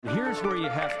Here's where you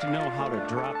have to know how to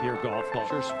drop your golf ball.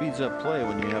 Sure speeds up play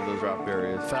when you have those drop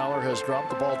areas. Fowler has dropped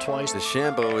the ball twice.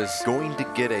 DeChambeau is going to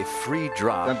get a free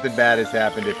drop. Something bad has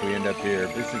happened if we end up here.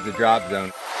 This is the drop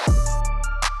zone.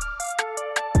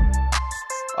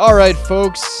 All right,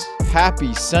 folks.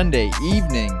 Happy Sunday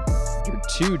evening. Your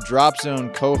two Drop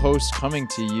Zone co-hosts coming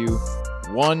to you.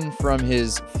 One from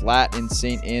his flat in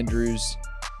St. Andrews,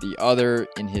 the other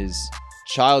in his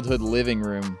childhood living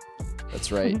room.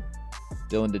 That's right.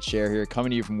 Dylan DeChair here,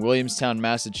 coming to you from Williamstown,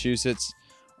 Massachusetts,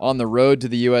 on the road to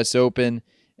the U.S. Open.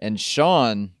 And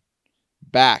Sean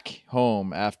back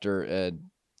home after an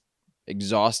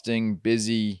exhausting,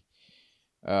 busy,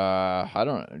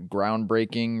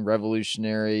 groundbreaking,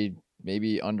 revolutionary,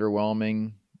 maybe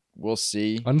underwhelming. We'll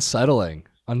see. Unsettling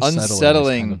is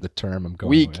kind of the term I'm going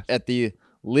week with. At the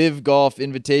Live Golf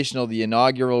Invitational, the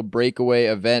inaugural breakaway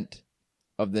event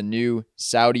of the new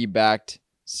Saudi-backed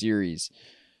series.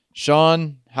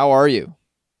 Sean, how are you?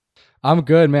 I'm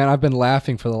good, man. I've been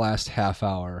laughing for the last half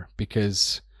hour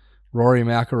because Rory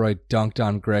McIlroy dunked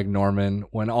on Greg Norman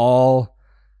when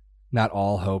not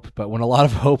all hope, but when a lot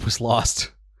of hope was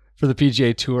lost for the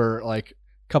PGA Tour like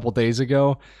a couple days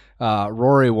ago.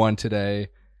 Rory won today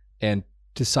and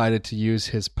decided to use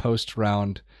his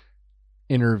post-round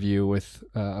interview with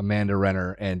Amanda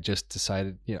Renner and just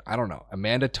decided, I don't know,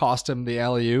 Amanda tossed him the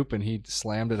alley-oop and he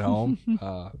slammed it home.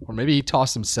 Or maybe he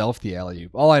tossed himself the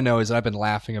alley-oop. All I know is that I've been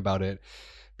laughing about it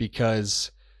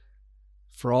because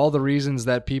for all the reasons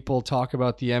that people talk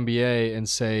about the NBA and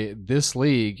say, this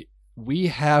league, we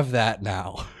have that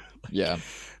now. Yeah.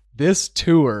 This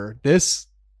tour,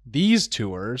 these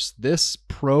tours, this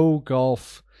pro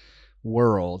golf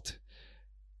world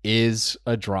is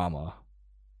a drama.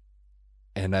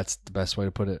 And that's the best way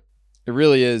to put it. It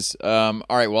really is. All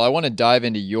right. Well, I want to dive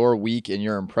into your week and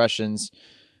your impressions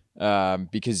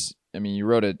because, you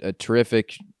wrote a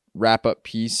terrific wrap-up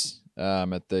piece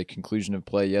at the conclusion of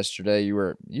play yesterday. You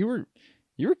were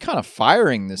kind of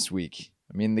firing this week.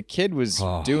 The kid was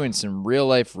doing some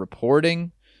real-life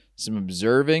reporting, some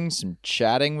observing, some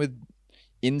chatting with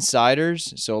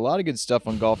insiders. So a lot of good stuff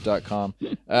on golf.com.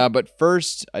 But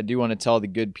first, I do want to tell the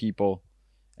good people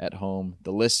at home,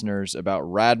 the listeners, about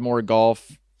Radmore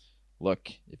Golf. Look,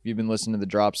 if you've been listening to the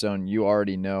Drop Zone, you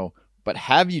already know. But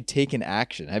have you taken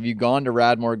action? Have you gone to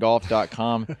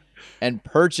radmoregolf.com and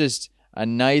purchased a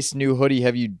nice new hoodie?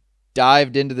 Have you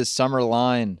dived into the summer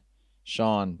line,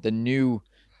 Sean?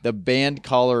 The band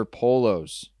collar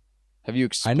polos. Have you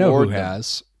explored I know who them?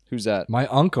 has. Who's that? My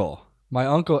uncle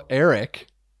Eric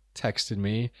texted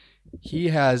me. He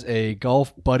has a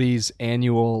Golf Buddies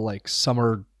annual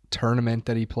summer tournament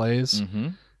that he plays. Mm-hmm.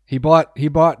 He bought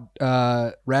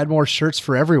Radmore shirts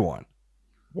for everyone.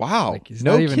 Wow. He's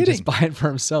no not even kidding. just buying for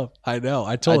himself. I know.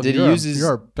 I told him you're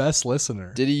our best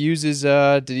listener. Did he use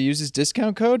his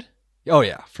discount code? Oh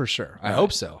yeah, for sure. I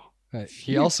hope so.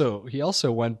 He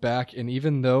also went back, and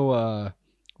even though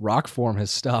Rockform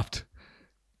has stopped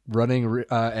running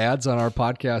ads on our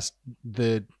podcast,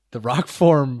 the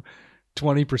Rockform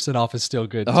 20% off is still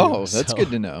good too. Oh, that's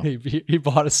good to know. He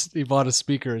bought a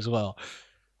speaker as well.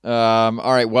 All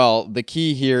right. Well, the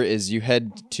key here is you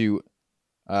head to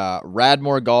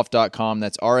radmoregolf.com.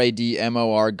 That's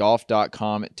RADMOR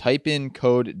golf.com. Type in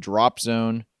code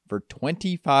DROPZONE for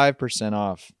 25%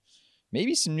 off.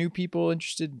 Maybe some new people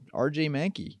interested. RJ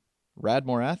Mankey,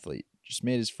 Radmore athlete, just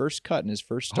made his first cut in his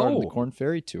first start of the Korn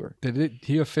Ferry Tour.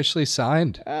 He officially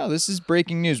signed? Oh, this is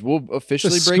breaking news. We'll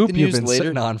officially the break the news you've been later.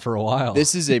 Sitting on for a while.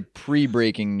 This is a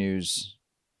pre-breaking news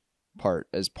part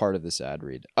of this ad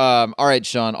read. All right,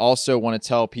 Sean. Also want to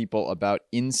tell people about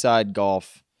Inside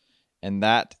Golf, and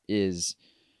that is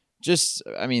just,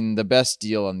 the best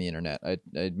deal on the internet. I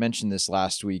mentioned this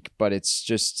last week, but it's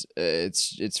just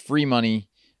it's free money.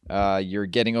 You're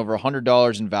getting over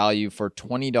 $100 in value for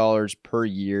 $20 per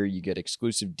year. You get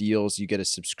exclusive deals. You get a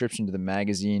subscription to the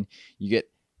magazine. You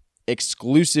get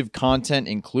exclusive content,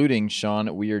 including,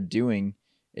 Sean, we are doing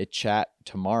a chat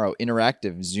tomorrow,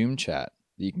 interactive Zoom chat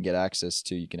that you can get access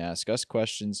to. You can ask us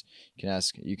questions.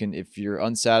 If you're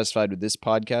unsatisfied with this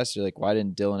podcast, you're like, why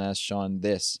didn't Dylan ask Sean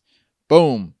this?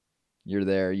 Boom. You're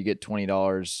there. You get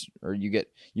 $20, or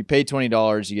you pay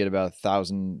 $20. You get about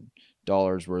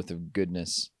 $1,000 worth of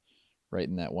goodness right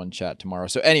in that one chat tomorrow.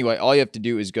 So anyway, all you have to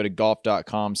do is go to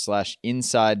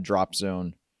golf.com/inside drop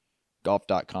zone.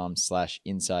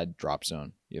 Golf.com/inside drop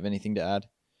zone. You have anything to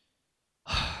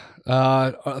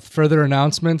add? Further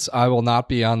announcements. I will not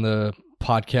be on the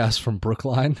podcast from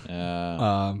Brookline.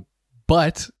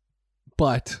 But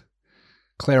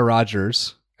Claire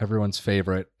Rogers, everyone's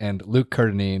favorite, and Luke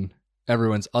Curtinine,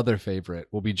 everyone's other favorite,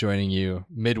 will be joining you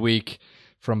midweek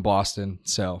from Boston.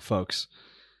 So, folks,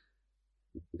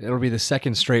 it'll be the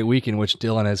second straight week in which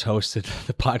Dylan has hosted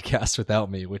the podcast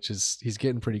without me, which is he's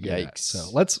getting pretty good at. So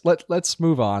let's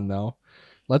move on though.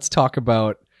 Let's talk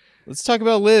about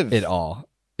Liv. it all.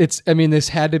 This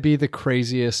had to be the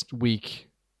craziest week.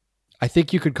 I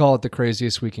think you could call it the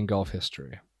craziest week in golf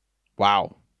history.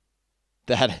 Wow.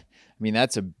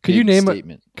 That's a big could you name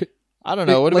statement. I don't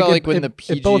know. What like about it- like when it-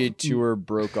 the it PGA both- Tour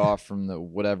broke off from the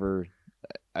whatever?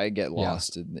 I get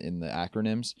lost in the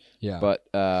acronyms. Yeah. But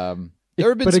there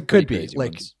have been but some it could pretty be crazy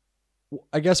like, ones.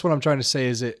 I guess what I'm trying to say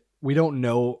is we don't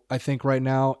know, I think right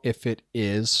now, if it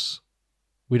is.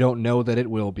 We don't know that it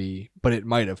will be, but it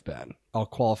might have been. I'll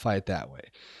qualify it that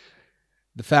way.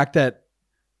 The fact that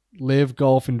Live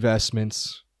Golf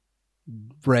Investments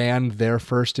ran their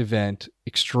first event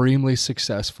extremely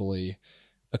successfully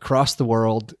across the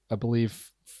world, I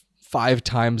believe 5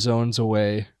 time zones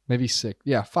away, maybe 6.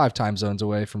 Yeah, 5 time zones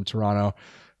away from Toronto,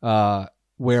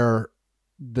 where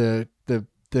the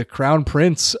crown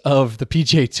prince of the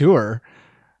PGA Tour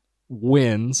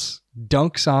wins,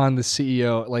 dunks on the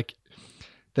CEO. Like,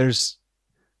 there's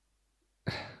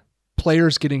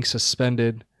players getting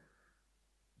suspended,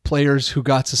 players who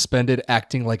got suspended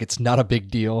acting like it's not a big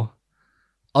deal,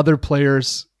 other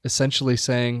players essentially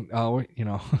saying, oh,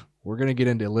 we're going to get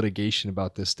into litigation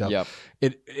about this stuff. Yep.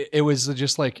 It was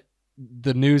just like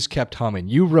the news kept humming.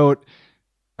 You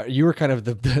were kind of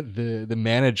the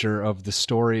manager of the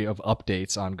story of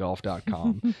updates on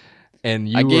golf.com.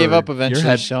 And I gave up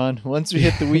eventually, Sean. Once we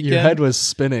hit the weekend. Your head was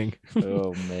spinning.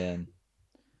 Oh, man.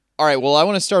 All right, well, I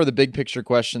want to start with a big picture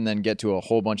question, then get to a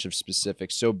whole bunch of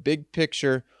specifics. So big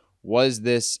picture, was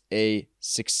this a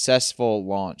successful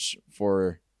launch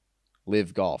for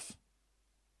Live Golf?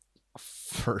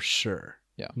 For sure.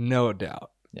 Yeah. No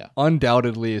doubt. Yeah.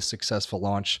 Undoubtedly a successful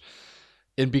launch.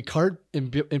 In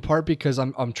part because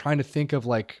I'm trying to think of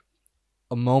like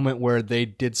a moment where they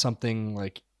did something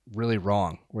like really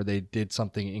wrong, where they did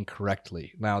something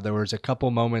incorrectly. Now, there was a couple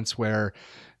moments where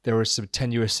there were some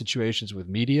tenuous situations with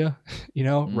media,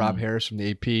 Rob Harris from the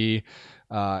AP,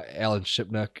 Alan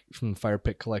Shipnuck from the Fire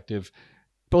Pit Collective,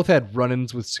 both had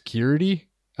run-ins with security,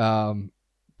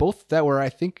 both that were, I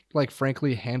think, like,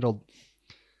 frankly, handled.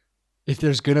 If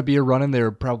there's going to be a run-in, they were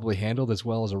probably handled as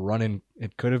well as a run-in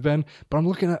it could have been. But I'm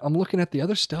looking at the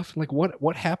other stuff, like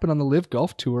what happened on the Live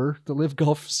Golf Tour, the Live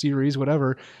Golf Series,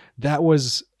 whatever. That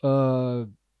was a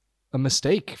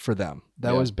mistake for them.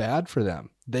 That was bad for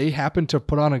them. They happened to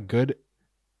put on I'm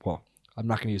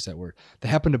not going to use that word. They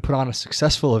happened to put on a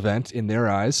successful event in their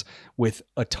eyes with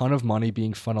a ton of money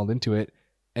being funneled into it.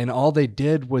 And all they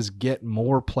did was get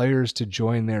more players to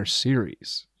join their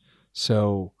series.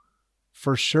 So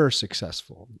for sure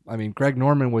successful. I mean, Greg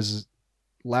Norman was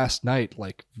last night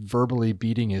like verbally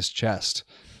beating his chest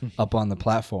up on the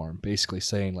platform, basically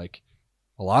saying like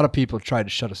a lot of people tried to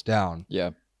shut us down.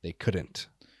 Yeah. They couldn't.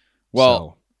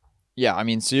 Well, yeah, I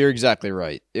mean, so you're exactly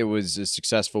right. It was a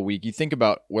successful week. You think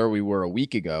about where we were a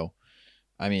week ago.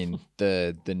 I mean,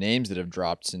 the names that have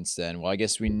dropped since then. Well, I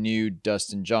guess we knew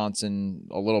Dustin Johnson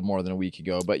a little more than a week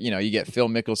ago, but you get Phil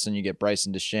Mickelson, you get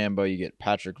Bryson DeChambeau, you get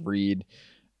Patrick Reed.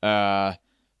 The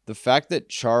fact that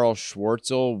Charles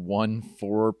Schwartzel won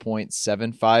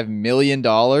 $4.75 million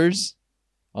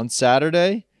on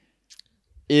Saturday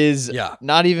is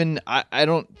not even, I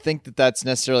don't think that that's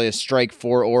necessarily a strike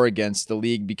for or against the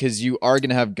league, because you are going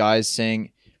to have guys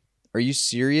saying, are you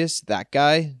serious? That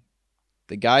guy?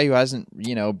 The guy who hasn't,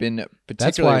 been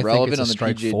particularly relevant on the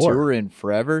PGA Tour in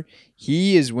forever,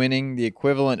 he is winning the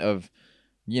equivalent of,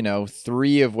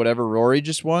 3 of whatever Rory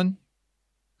just won.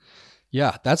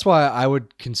 Yeah, that's why I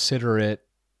would consider it,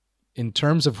 in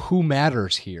terms of who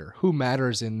matters here, who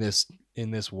matters in this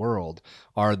world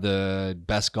are the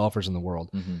best golfers in the world.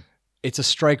 Mm-hmm. It's a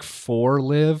strike for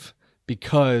Liv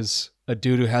because a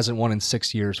dude who hasn't won in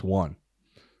 6 years won,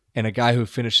 and a guy who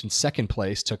finished in second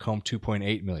place took home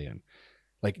 $2.8 million.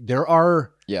 Like, there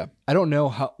are, I don't know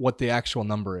what the actual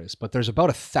number is, but there's about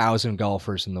 1,000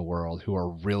 golfers in the world who are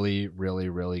really, really,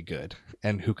 really good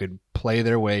and who could play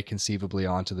their way conceivably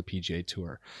onto the PGA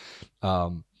Tour.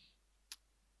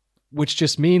 Which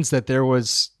just means that there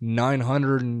was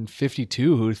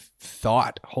 952 who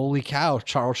thought, holy cow,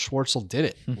 Charles Schwartzel did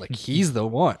it. Like, he's the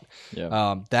one.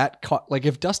 That caught, like,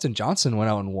 if Dustin Johnson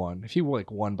went out and won, if he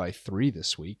won by 3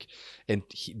 this week, and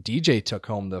DJ took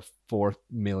home the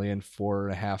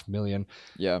 $4.5 million.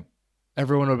 Yeah.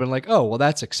 Everyone would have been like, oh, well,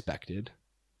 that's expected.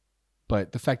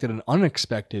 But the fact that an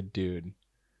unexpected dude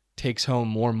takes home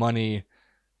more money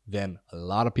than a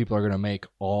lot of people are going to make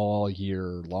all year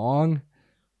long,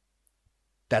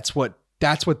 that's what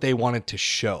they wanted to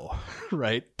show,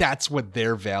 right? That's what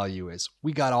their value is.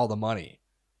 We got all the money.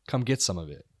 Come get some of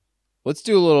it. Let's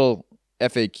do a little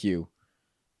FAQ,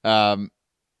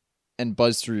 and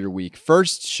buzz through your week.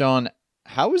 First, Sean,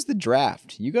 how was the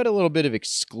draft? You got a little bit of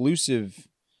exclusive,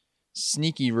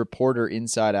 sneaky reporter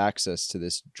inside access to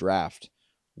this draft.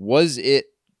 Was it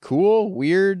cool,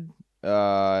 weird,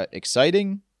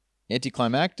 exciting,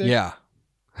 anticlimactic? Yeah.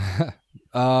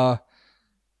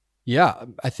 Yeah,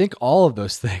 I think all of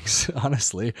those things,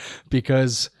 honestly,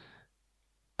 because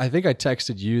I think I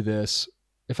texted you this.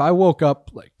 If I woke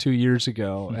up like 2 years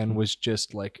ago and was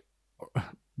just like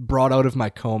brought out of my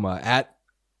coma at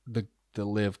the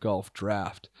Live Golf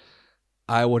draft,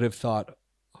 I would have thought,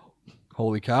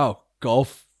 holy cow,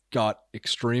 golf got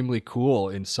extremely cool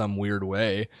in some weird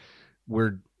way.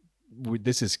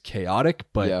 This is chaotic,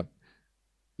 but Yeah.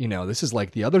 you know, this is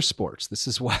like the other sports. This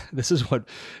is what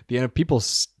the people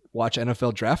watch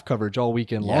NFL draft coverage all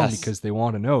weekend long Yes. because they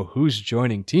want to know who's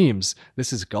joining teams.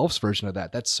 This is golf's version of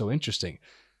that. That's so interesting.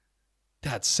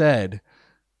 That said,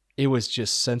 it was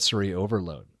just sensory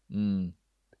overload. Mm.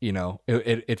 You know,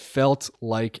 it felt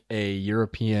like a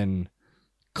European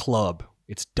club.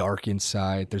 It's dark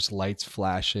inside. There's lights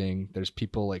flashing. There's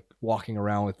people like walking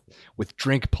around with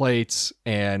drink plates,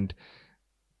 and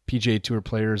PGA Tour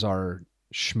players are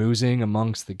schmoozing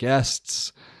amongst the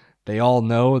guests. They all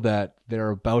know that they're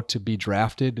about to be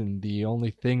drafted, and the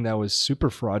only thing that was super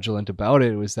fraudulent about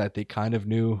it was that they kind of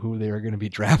knew who they were going to be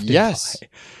drafted Yes.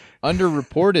 by.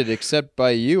 Underreported, except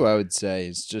by you, I would say,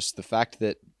 is just the fact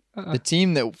that the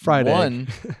team that Fried egg. won,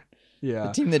 Yeah.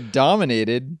 the team that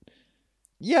dominated,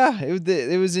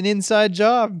 it was an inside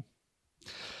job.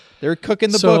 They were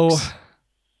cooking the books.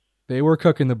 They were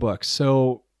cooking the books.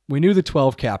 So we knew the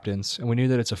 12 captains, and we knew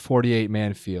that it's a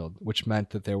 48-man field, which meant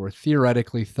that there were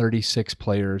theoretically 36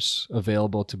 players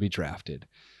available to be drafted.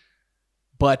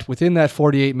 But within that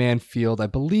 48-man field, I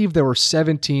believe there were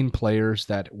 17 players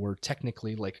that were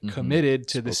technically committed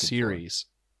to the series.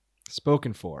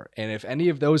 Spoken for. And if any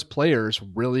of those players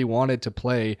really wanted to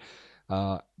play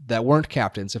that weren't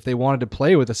captains, if they wanted to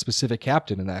play with a specific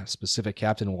captain and that specific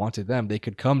captain wanted them, they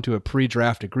could come to a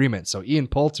pre-draft agreement. So Ian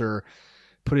Poulter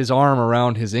put his arm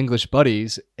around his English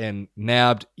buddies and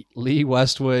nabbed Lee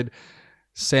Westwood,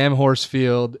 Sam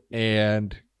Horsfield,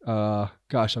 and I'm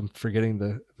forgetting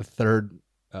the third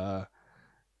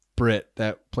Brit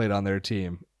that played on their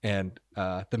team. And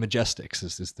the Majestics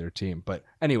is their team. But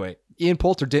anyway, Ian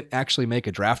Poulter didn't actually make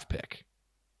a draft pick.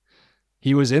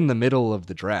 He was in the middle of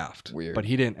the draft, Weird. But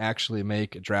he didn't actually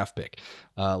make a draft pick.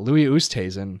 Louis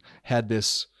Oosthuizen had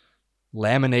this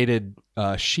laminated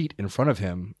sheet in front of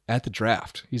him at the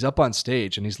draft. He's up on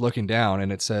stage and he's looking down,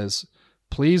 and it says,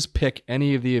 "Please pick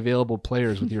any of the available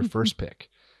players with your first pick.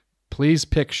 Please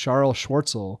pick Charles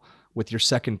Schwartzel with your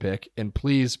second pick, and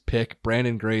please pick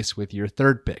Brandon Grace with your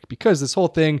third pick," because this whole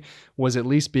thing was at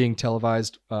least being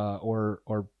televised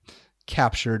or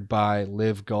captured by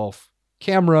Live Golf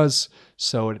cameras,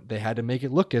 so they had to make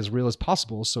it look as real as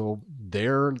possible. So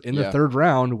there in the third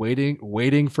round,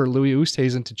 waiting for Louis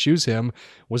Oosthuizen to choose him,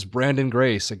 was Brandon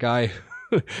Grace, a guy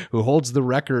who holds the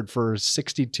record for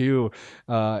 62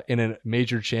 in a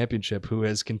major championship, who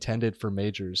has contended for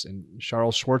majors, and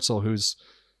Charles Schwartzel, who's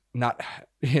not,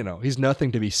 he's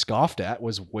nothing to be scoffed at,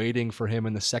 was waiting for him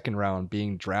in the second round,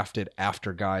 being drafted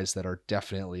after guys that are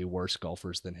definitely worse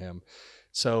golfers than him.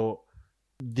 So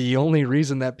the only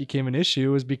reason that became an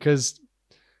issue is because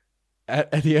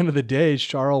at the end of the day,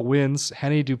 Charles wins.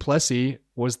 Henny Duplessis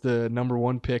was the number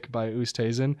one pick by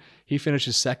Oosthuizen. He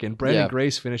finishes second. Brandon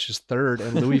Grace finishes third,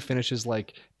 and Louis finishes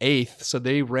like eighth. So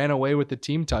they ran away with the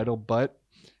team title, but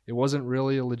it wasn't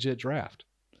really a legit draft.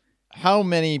 How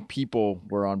many people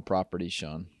were on property,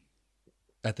 Sean?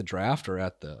 At the draft or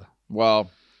at the...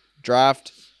 Well,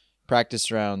 draft,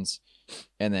 practice rounds,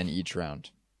 and then each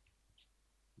round.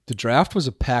 The draft was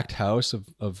a packed house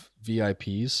of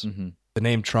VIPs. Mm-hmm. The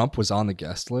name Trump was on the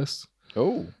guest list.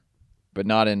 Oh, but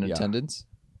not in attendance?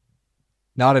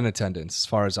 Not in attendance, as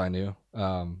far as I knew.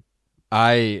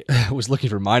 I was looking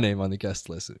for my name on the guest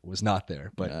list. It was not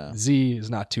there, but Z is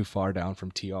not too far down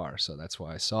from TR, so that's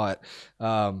why I saw it.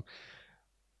 I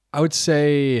would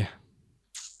say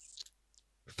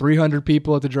 300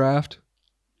 people at the draft,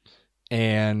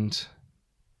 and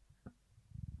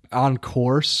on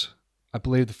course, I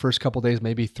believe the first couple days,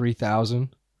 maybe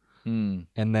 3,000. And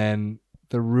then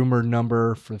the rumored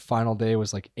number for the final day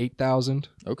was like 8,000.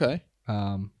 Okay.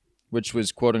 Which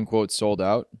was quote unquote sold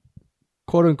out.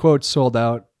 Quote unquote sold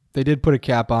out. They did put a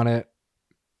cap on it.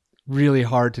 Really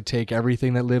hard to take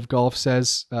everything that Live Golf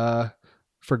says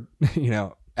for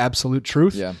absolute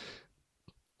truth. Yeah.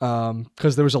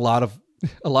 Because there was a lot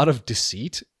of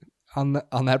deceit on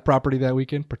that property that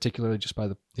weekend, particularly just by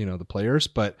the players.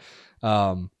 But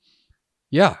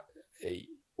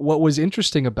what was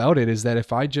interesting about it is that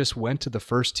if I just went to the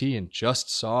first tee and just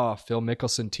saw Phil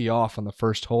Mickelson tee off on the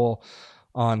first hole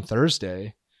on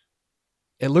Thursday,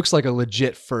 it looks like a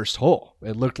legit first hole.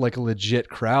 It looked like a legit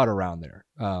crowd around there.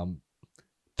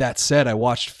 That said, I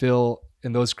watched Phil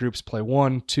and those groups play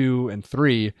 1, 2, and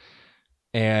 3.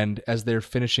 And as they're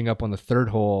finishing up on the third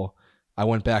hole, I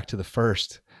went back to the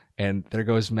first, and there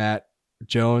goes Matt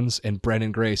Jones and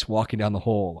Brendan Grace walking down the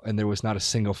hole, and there was not a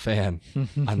single fan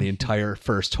on the entire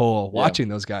first hole watching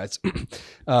those guys,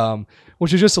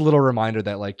 which is just a little reminder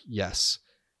that, like, yes,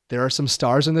 there are some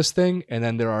stars in this thing, and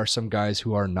then there are some guys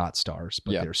who are not stars,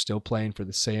 but they're still playing for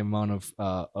the same amount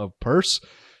of purse.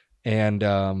 And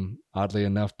oddly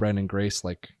enough, Brendan Grace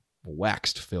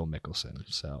waxed Phil Mickelson.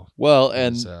 So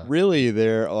really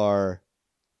there are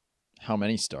how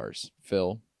many stars?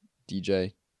 Phil,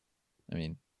 DJ. I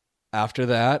mean, after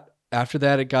that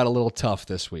it got a little tough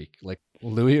this week. Like,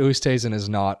 Louis Oosthuizen is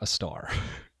not a star.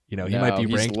 He might be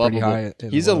ranked pretty high.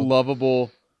 He's a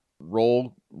lovable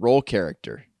role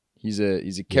character. He's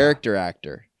a character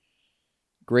actor.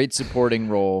 Great supporting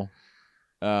role.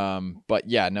 But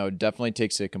yeah, no, definitely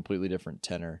takes a completely different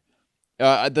tenor.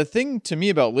 The thing to me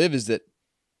about Liv is that,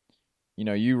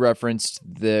 you referenced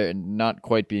they're not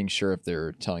quite being sure if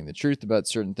they're telling the truth about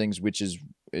certain things, which is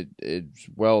it's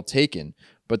well taken.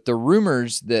 But the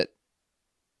rumors that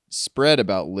spread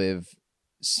about Liv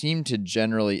seem to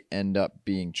generally end up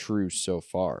being true so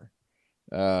far.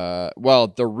 The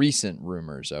recent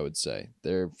rumors, I would say.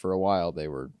 For a while they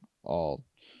were all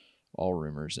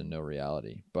rumors and no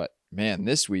reality. But man,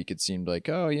 this week it seemed like,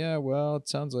 oh yeah, well, it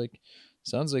sounds like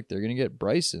they're gonna get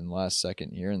Bryson last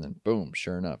second here, and then boom,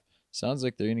 sure enough. Sounds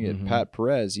like they're gonna get Pat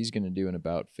Perez. He's gonna do an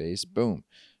about face. Boom.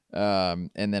 And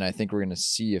then I think we're gonna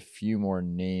see a few more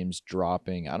names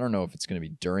dropping. I don't know if it's gonna be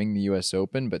during the US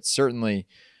Open, but certainly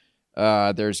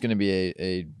there's gonna be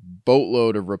a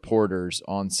boatload of reporters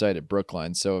on site at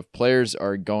Brookline. So if players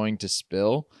are going to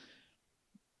spill,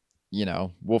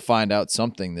 we'll find out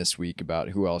something this week about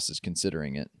who else is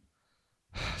considering it.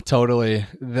 Totally.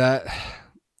 That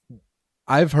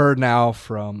I've heard now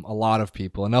from a lot of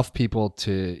people, enough people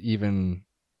to even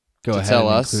go ahead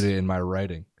and include it in my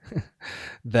writing,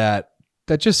 that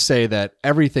just say that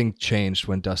everything changed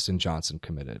when Dustin Johnson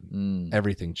committed.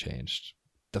 Everything changed.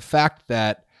 The fact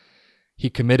that he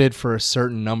committed for a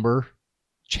certain number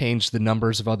changed the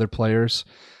numbers of other players.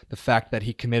 The fact that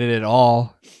he committed at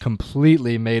all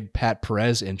completely made Pat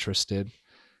Perez interested.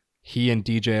 He and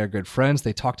DJ are good friends.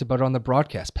 They talked about it on the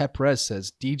broadcast. Pat Perez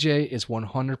says DJ is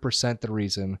 100% the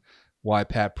reason why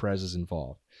Pat Perez is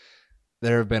involved.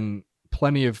 There have been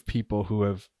plenty of people who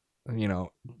have,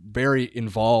 very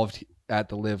involved at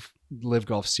the Live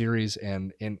Golf Series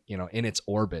and in its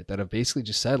orbit that have basically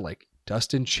just said, like,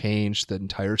 Dustin changed the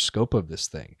entire scope of this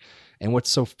thing. And what's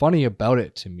so funny about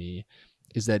it to me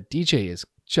is that DJ is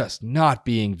just not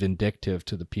being vindictive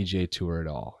to the PGA Tour at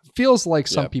all. Feels like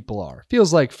some people are.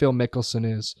 Feels like Phil Mickelson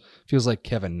is. Feels like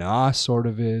Kevin Na sort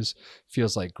of is.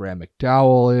 Feels like Graham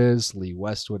McDowell is. Lee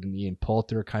Westwood and Ian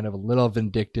Poulter are kind of a little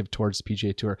vindictive towards the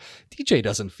PGA Tour. DJ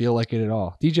doesn't feel like it at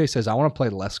all. DJ says, I want to play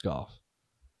less golf.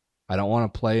 I don't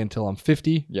want to play until I'm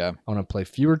 50. Yeah. I want to play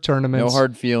fewer tournaments. No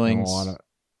hard feelings.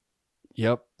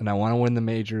 Yep. And I want to win the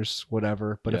majors,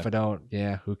 whatever. But if I don't,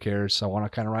 who cares? I want to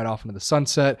kind of ride off into the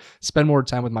sunset, spend more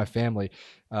time with my family.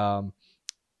 And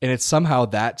it's somehow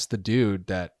that's the dude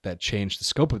that changed the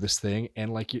scope of this thing.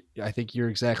 And I think you're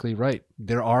exactly right.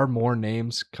 There are more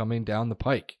names coming down the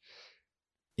pike.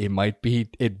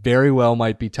 It very well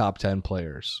might be top 10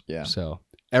 players. Yeah. So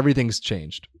everything's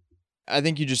changed. I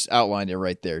think you just outlined it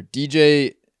right there.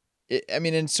 DJ,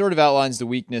 it sort of outlines the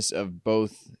weakness of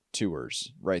both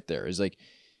tours right there. Is like,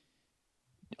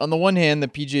 on the one hand, the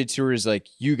PGA Tour is like,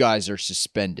 you guys are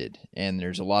suspended, and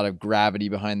there's a lot of gravity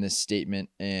behind this statement.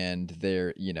 And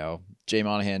Jay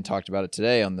Monahan talked about it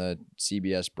today on the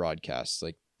CBS broadcast,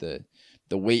 like the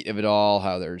weight of it all,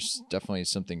 how there's definitely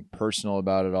something personal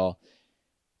about it all.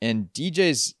 And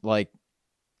DJ's like,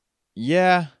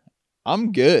 yeah,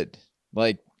 I'm good.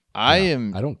 Like, I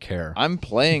don't care. I'm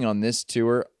playing on this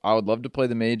tour. I would love to play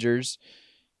the majors,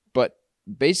 but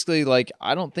basically, like,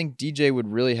 I don't think DJ would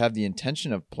really have the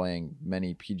intention of playing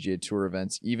many PGA Tour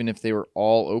events, even if they were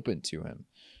all open to him.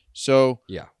 So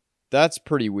yeah, that's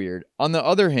pretty weird. On the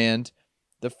other hand,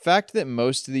 the fact that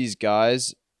most of these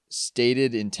guys'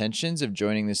 stated intentions of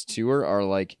joining this tour are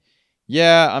like,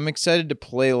 yeah, I'm excited to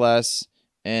play less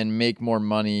and make more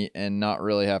money and not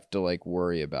really have to like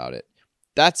worry about it.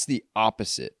 That's the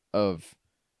opposite of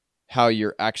how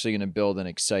you're actually going to build an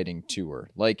exciting tour.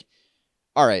 Like,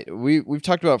 all right, we've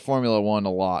talked about Formula One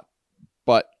a lot,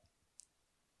 but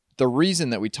the reason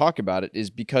that we talk about it is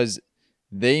because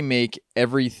they make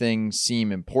everything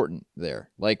seem important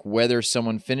there. Like whether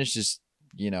someone finishes,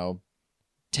 10th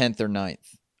or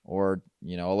 9th or,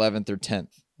 11th or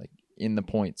 10th, like in the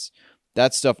points,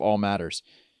 that stuff all matters.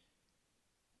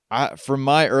 From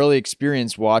my early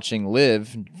experience watching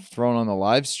Live thrown on the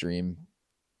live stream,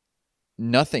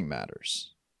 nothing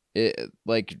matters.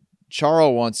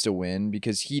 Charles wants to win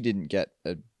because he didn't get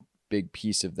a big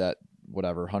piece of that,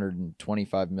 whatever,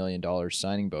 $125 million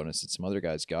signing bonus that some other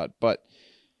guys got. But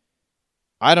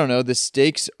I don't know. The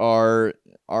stakes are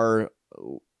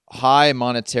high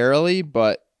monetarily,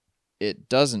 but it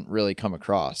doesn't really come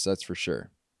across. That's for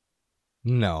sure.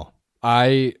 No,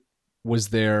 I was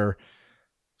there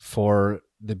for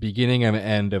the beginning and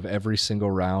end of every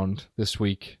single round this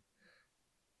week,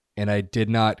 and I did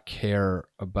not care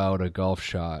about a golf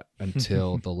shot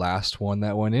until the last one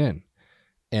that went in.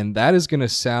 And that is going to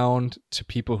sound to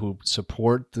people who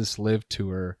support this Live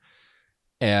Tour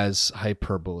as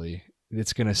hyperbole.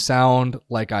 It's going to sound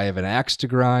like I have an axe to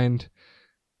grind,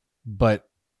 but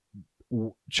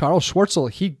Charles Schwartzel,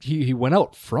 he went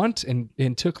out front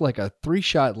and took like a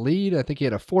 3-shot lead. I think he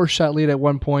had a 4-shot lead at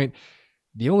one point.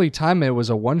 The only time it was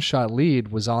a 1-shot lead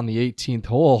was on the 18th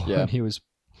hole when he was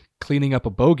cleaning up a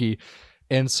bogey.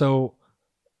 And so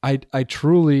I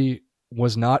truly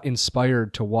was not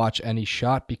inspired to watch any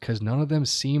shot because none of them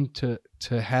seemed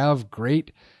to have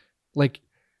great,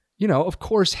 of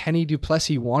course Hennie du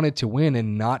Plessis wanted to win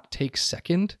and not take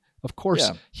second. Of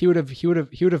course he would have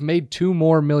made $2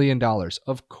 more million.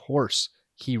 Of course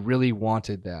he really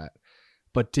wanted that.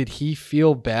 But did he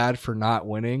feel bad for not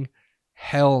winning?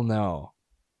 Hell no.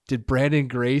 Did Brandon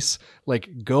Grace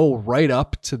go right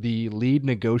up to the lead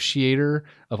negotiator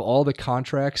of all the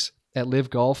contracts at Live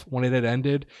Golf when it had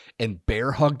ended and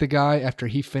bear hug the guy after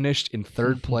he finished in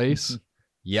third place?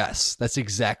 Yes, that's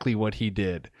exactly what he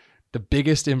did. The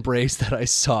biggest embrace that I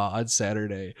saw on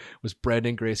Saturday was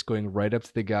Brandon Grace going right up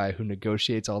to the guy who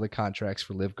negotiates all the contracts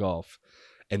for Live Golf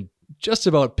and just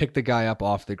about pick the guy up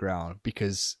off the ground,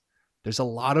 because there's a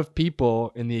lot of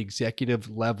people in the executive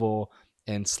level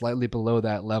and slightly below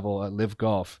that level at Live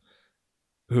Golf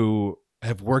who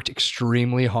have worked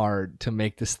extremely hard to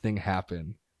make this thing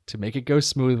happen, to make it go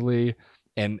smoothly.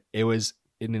 And it was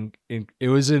a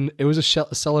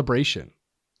celebration.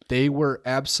 They were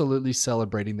absolutely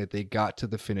celebrating that they got to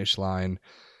the finish line.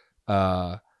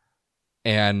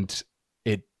 And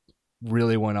it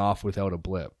really went off without a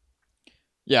blip.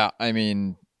 Yeah. I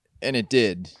mean, and it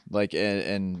did,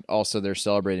 and also they're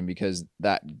celebrating because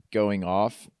that going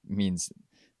off means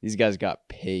these guys got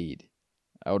paid,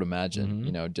 I would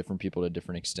imagine, different people to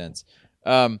different extents.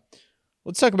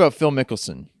 Let's talk about Phil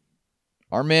Mickelson.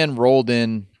 Our man rolled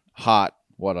in hot,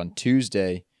 on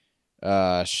Tuesday,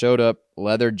 showed up,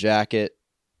 leather jacket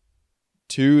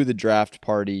to the draft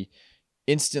party,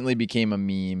 instantly became a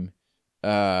meme.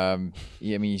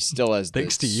 He still has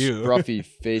thanks to you scruffy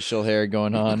facial hair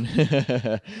going on.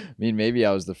 I mean, maybe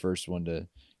I was the first one to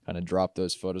kind of drop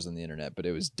those photos on the internet, but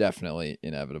it was definitely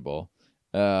inevitable.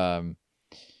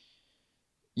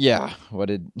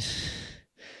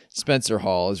 Spencer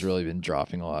Hall has really been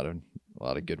dropping a lot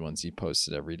of good ones. He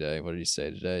posted every day. What did he say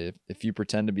today? If you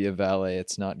pretend to be a valet,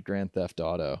 it's not Grand Theft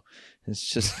Auto. It's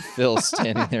just Phil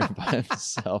standing there by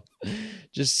himself,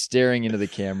 just staring into the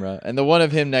camera. And the one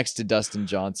of him next to Dustin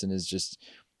Johnson is just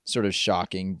sort of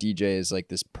shocking. DJ is like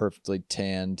this perfectly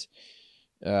tanned,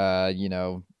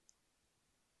 coming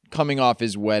off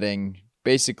his wedding,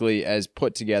 basically as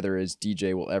put together as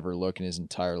DJ will ever look in his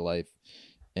entire life.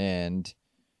 And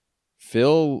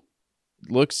Phil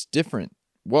looks different.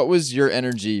 What was your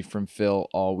energy from Phil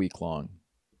all week long?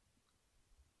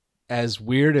 As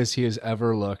weird as he has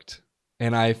ever looked.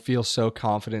 And I feel so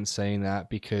confident saying that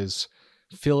because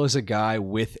Phil is a guy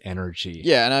with energy.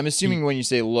 Yeah, and I'm assuming when you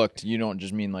say looked, you don't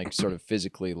just mean sort of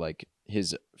physically,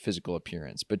 his physical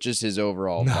appearance, but just his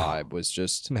overall vibe was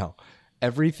just... No.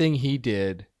 Everything he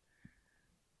did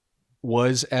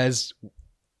was as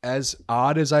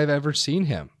odd as I've ever seen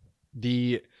him.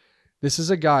 This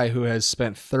is a guy who has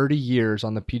spent 30 years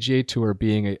on the PGA Tour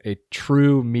being a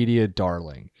true media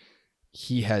darling.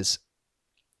 He has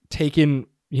taken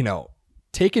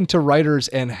to writers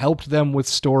and helped them with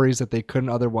stories that they couldn't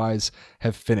otherwise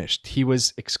have finished. He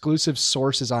was exclusive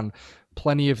sources on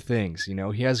plenty of things.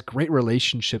 He has great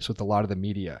relationships with a lot of the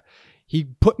media. He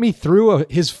put me through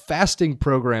his fasting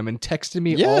program and texted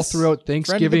me all throughout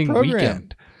Thanksgiving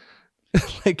weekend.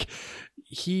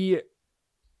 He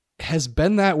has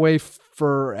been that way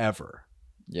forever.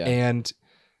 Yeah. And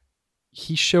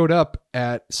he showed up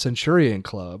at Centurion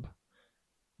Club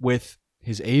with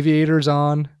his aviators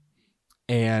on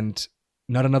and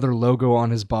not another logo on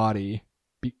his body.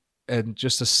 and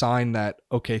just a sign that,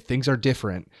 okay, things are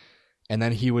different. And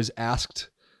then he was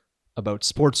asked about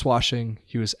sports washing.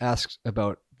 He was asked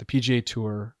about the PGA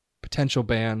Tour, potential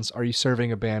bans. Are you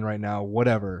serving a ban right now?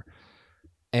 Whatever.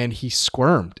 And he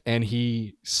squirmed and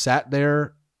he sat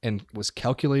there and was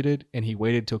calculated, and he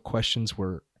waited till questions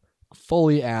were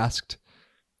fully asked,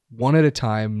 one at a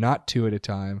time, not two at a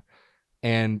time.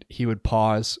 And he would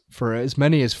pause for as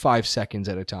many as 5 seconds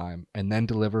at a time and then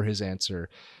deliver his answer.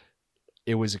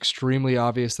 It was extremely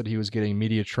obvious that he was getting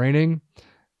media training,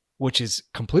 which is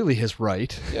completely his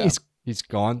right. Yeah. He's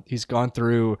gone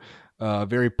through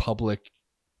very public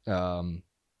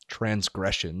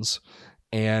transgressions,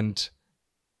 and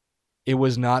it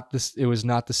was not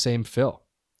the same Phil.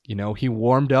 You know, he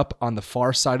warmed up on the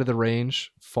far side of the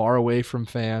range, far away from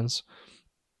fans.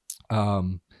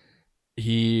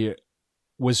 He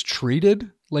was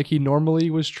treated like he normally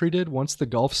was treated once the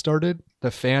golf started.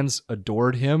 The fans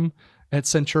adored him at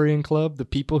Centurion Club. The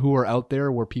people who were out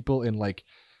there were people in like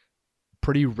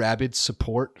pretty rabid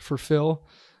support for Phil.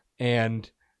 And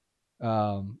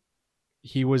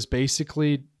he was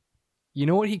basically, you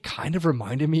know what he kind of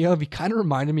reminded me of? He kind of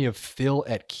reminded me of Phil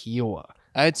at Kiowa.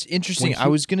 It's interesting. I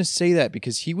was going to say that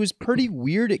because he was pretty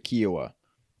weird at Kiowa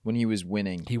when he was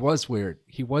winning. He was weird.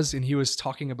 He was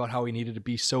talking about how he needed to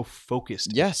be so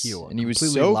focused. Yes, at Kiowa, and he was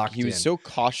so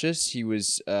cautious.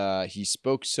 He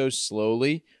spoke so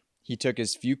slowly. He took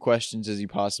as few questions as he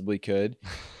possibly could.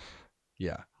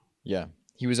 Yeah.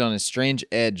 He was on a strange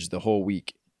edge the whole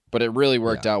week, but it really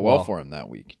worked out well for him that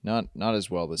week. Not as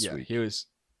well this week. He was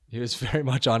very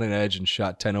much on an edge and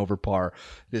shot 10 over par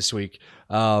this week.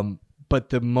 But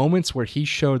the moments where he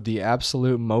showed the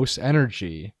absolute most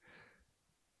energy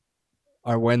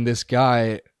are when this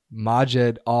guy,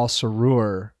 Majed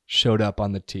Al-Sarur, showed up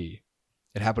on the tee.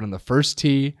 It happened on the first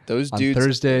tee. Those on dudes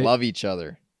Thursday. Love each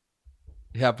other.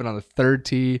 It happened on the third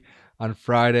tee on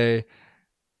Friday.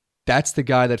 That's the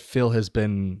guy that Phil has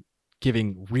been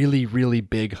giving really, really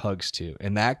big hugs to.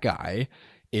 And that guy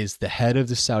is the head of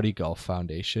the Saudi Golf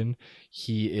Foundation.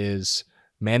 He is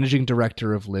managing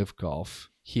director of Live Golf.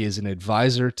 He is an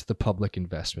advisor to the Public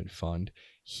Investment Fund.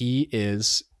 He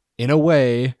is, in a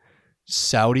way,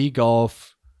 Saudi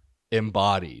golf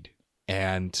embodied.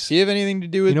 And does he have anything to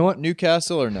do with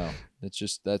Newcastle or no?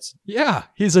 Yeah,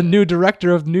 he's a new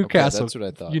director of Newcastle. Okay, that's what I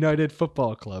thought. United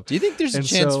Football Club. Do you think there's a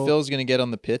chance Phil's going to get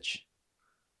on the pitch?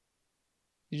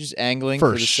 He's just angling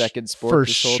for the second sport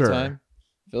this whole time.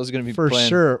 Phil's going to be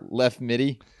playing left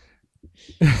midi.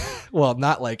 Well,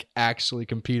 not like actually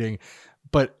competing,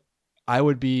 but I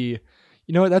would be,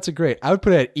 you know what, that's I would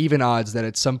put it at even odds that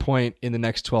at some point in the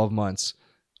next 12 months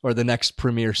or the next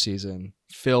Premier season,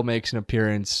 Phil makes an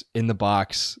appearance in the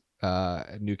box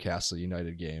at Newcastle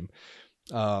United game.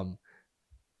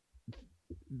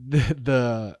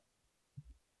 The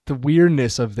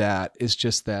weirdness of that is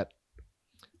just that,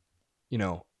 you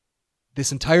know,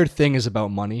 this entire thing is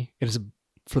about money. It is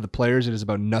for the players. It is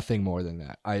about nothing more than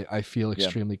that. I feel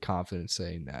extremely confident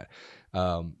saying that.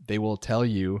 They will tell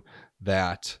you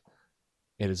that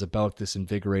it is about this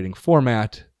invigorating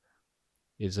format.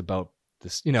 It is about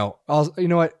this, you know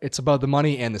what? It's about the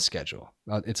money and the schedule.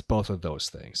 It's both of those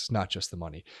things, not just the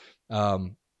money.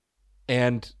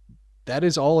 And that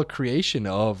is all a creation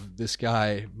of this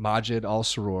guy, Majed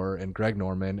Al-Sarur, and Greg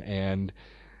Norman, and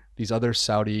these other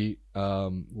Saudi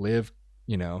live,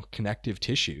 connective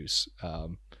tissues.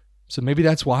 So maybe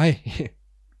that's why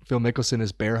Phil Mickelson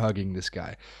is bear hugging this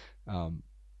guy.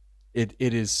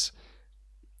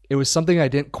 It was something I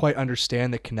didn't quite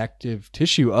understand the connective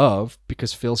tissue of,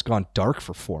 because Phil's gone dark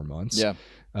for 4 months. Yeah.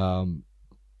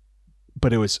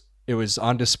 But it was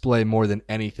on display more than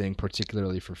anything,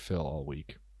 particularly for Phil all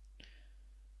week.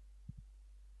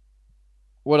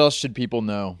 What else should people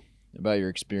know about your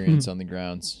experience on the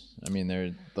grounds? I mean,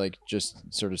 they're like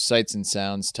just sort of sights and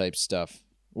sounds type stuff.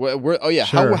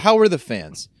 Sure. How were the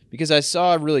fans? Because I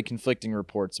saw really conflicting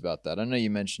reports about that. I know you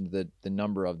mentioned the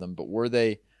number of them, but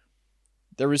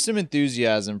there was some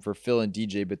enthusiasm for Phil and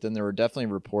DJ, but then there were definitely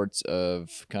reports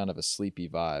of kind of a sleepy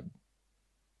vibe.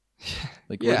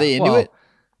 Like, were they into it?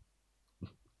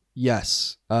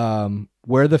 Yes.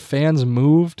 Where the fans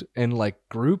moved in like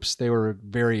groups, they were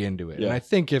very into it. Yeah. And I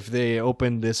think if they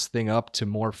opened this thing up to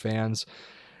more fans,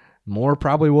 more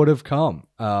probably would have come.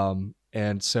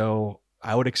 And so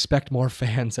I would expect more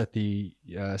fans at the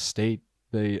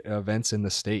events in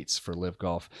the States for Live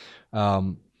Golf.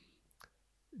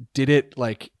 Did it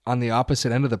like on the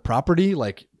opposite end of the property?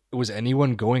 Like, was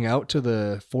anyone going out to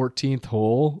the 14th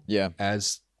hole? Yeah.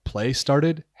 As play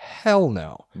started? Hell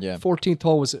no. Yeah. 14th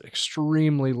hole was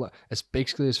extremely as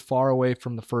basically as far away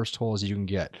from the first hole as you can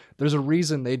get. There's a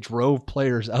reason they drove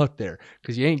players out there,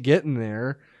 because you ain't getting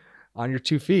there on your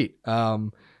 2 feet.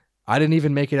 I didn't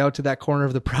even make it out to that corner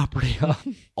of the property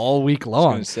all week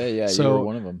long. I was going to say, yeah, So, you were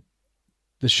one of them.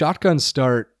 The shotgun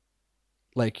start,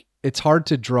 like, it's hard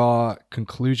to draw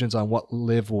conclusions on what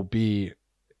LIV will be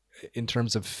in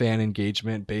terms of fan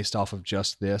engagement based off of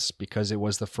just this, because it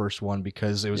was the first one,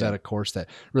 because it was at a course that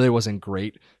really wasn't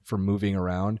great for moving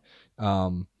around.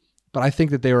 But I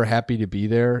think that they were happy to be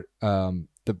there.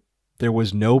 There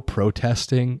was no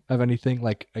protesting of anything.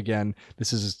 Like, again,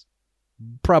 this is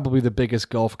probably the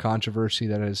biggest golf controversy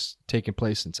that has taken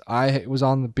place since I was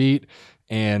on the beat.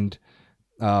 And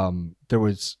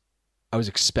I was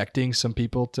expecting some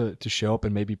people to show up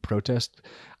and maybe protest.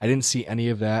 I didn't see any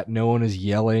of that. No one is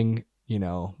yelling,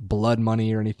 blood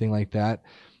money or anything like that.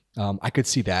 I could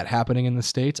see that happening in the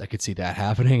States. I could see that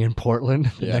happening in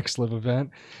Portland, the next LIV event.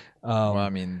 Well, I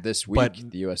mean, this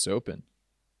week, the U.S. Open.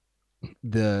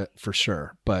 For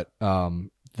sure. But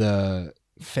the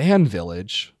fan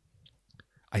village,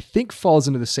 I think, falls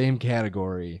into the same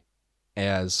category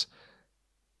as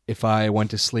if I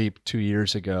went to sleep 2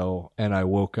 years ago and I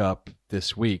woke up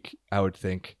this week, I would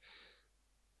think,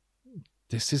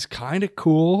 this is kind of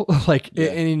cool.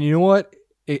 And you know what?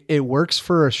 It works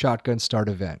for a shotgun start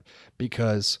event,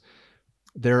 because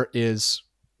there is,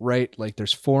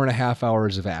 there's 4.5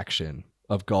 hours of action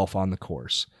of golf on the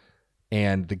course,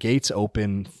 and the gates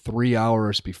open 3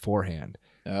 hours beforehand.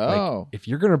 Oh, if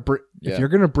you're gonna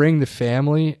bring the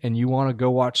family and you want to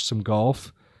go watch some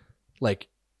golf,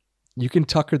 you can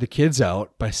tucker the kids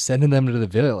out by sending them to the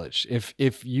village.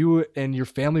 If you and your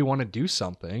family want to do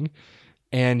something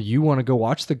and you want to go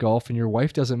watch the golf and your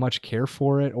wife doesn't much care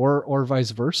for it, or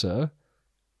vice versa,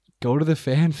 go to the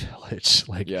fan village.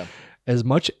 As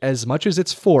much as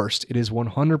it's forced, it is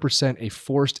 100% a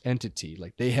forced entity.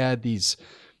 They had these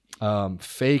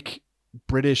fake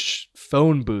British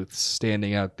phone booths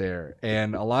standing out there,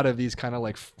 and a lot of these kind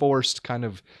of forced kind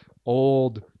of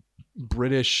old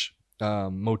British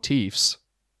motifs.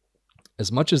 As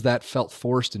much as that felt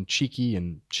forced and cheeky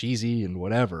and cheesy and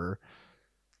whatever,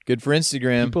 good for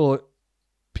Instagram.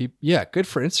 Good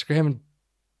for Instagram, and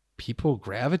people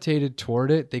gravitated toward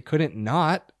it. They couldn't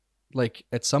not.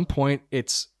 At some point,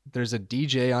 there's a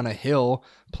DJ on a hill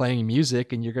playing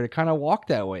music, and you're going to kind of walk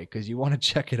that way because you want to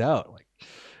check it out.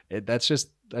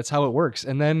 That's how it works.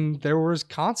 And then there was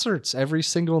concerts every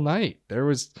single night. There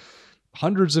was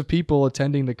hundreds of people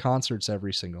attending the concerts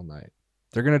every single night.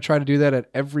 They're going to try to do that at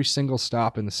every single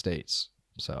stop in the States.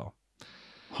 So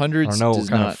hundreds does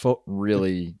not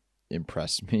really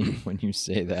impress me when you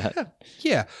say that.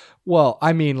 Yeah. Well,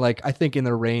 I mean, I think in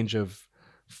the range of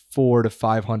 400 to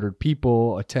 500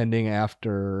 people attending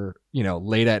after,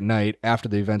 late at night after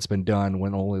the event's been done,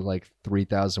 when only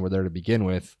 3,000 were there to begin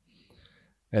with.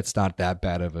 It's not that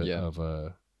bad of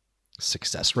a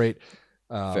success rate.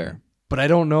 Fair. But I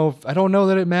don't know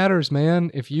that it matters,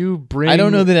 man. If you bring, I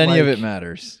don't know that any of it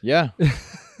matters. Yeah.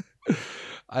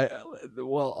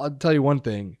 I'll tell you one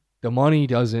thing. The money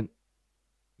doesn't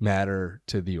matter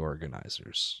to the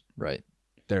organizers. Right.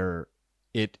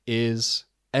 It is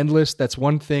endless. That's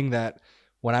one thing that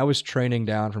when I was training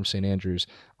down from St. Andrews,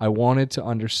 I wanted to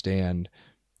understand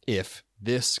if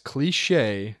this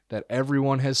cliche that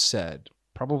everyone has said,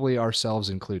 probably ourselves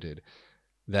included,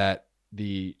 that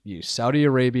the Saudi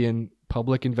Arabian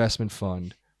Public Investment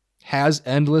Fund has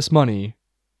endless money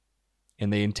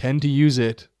and they intend to use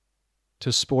it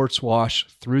to sports wash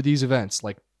through these events.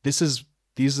 This is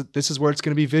where it's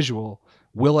going to be visual.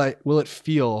 Will it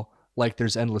feel like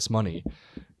there's endless money?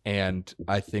 And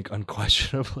I think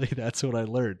unquestionably that's what I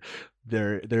learned.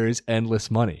 There is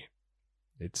endless money.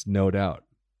 It's no doubt.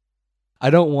 I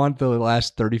don't want the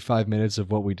last 35 minutes of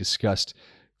what we discussed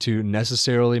to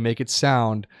necessarily make it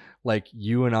sound like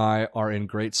you and I are in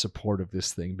great support of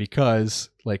this thing,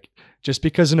 because just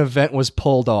because an event was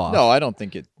pulled off. No, I don't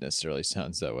think it necessarily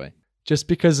sounds that way. Just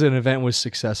because an event was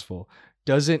successful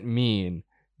doesn't mean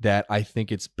that I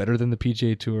think it's better than the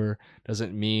PGA Tour.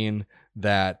 Doesn't mean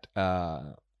that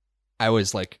I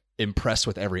was impressed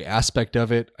with every aspect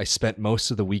of it. I spent most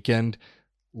of the weekend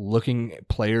looking at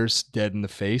players dead in the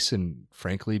face and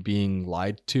frankly being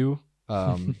lied to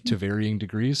varying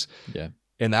degrees. Yeah.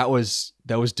 And that was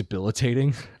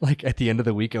debilitating. At the end of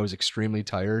the week, I was extremely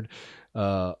tired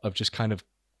of just kind of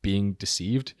being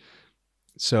deceived.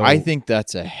 So I think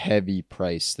that's a heavy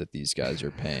price that these guys are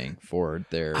paying for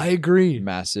their I agree.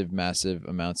 massive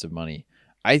amounts of money.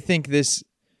 I think there's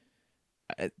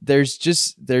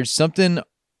something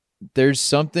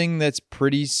that's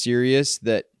pretty serious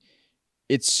that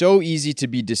it's so easy to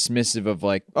be dismissive of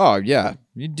like, oh yeah,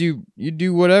 you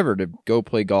do whatever to go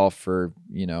play golf for,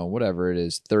 whatever it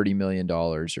is, $30 million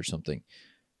or something.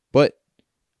 But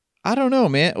I don't know,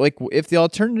 man. Like if the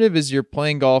alternative is you're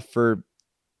playing golf for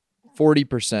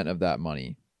 40% of that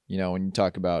money, when you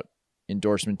talk about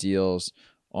endorsement deals,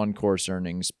 on-course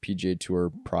earnings, PGA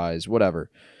Tour prize,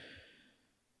 whatever.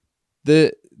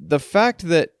 The fact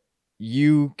that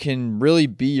you can really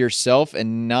be yourself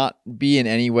and not be in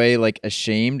any way like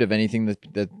ashamed of anything that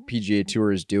the PGA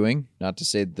Tour is doing. Not to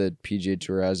say the PGA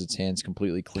Tour has its hands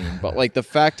completely clean, but like the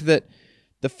fact that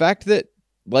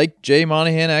like Jay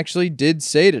Monahan actually did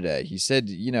say today, he said,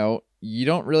 you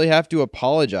don't really have to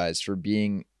apologize for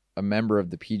being a member of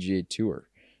the PGA Tour.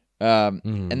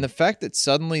 And the fact that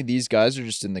suddenly these guys are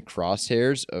just in the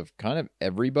crosshairs of kind of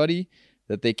everybody,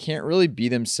 that they can't really be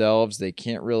themselves. They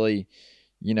can't really,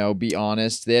 be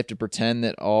honest. They have to pretend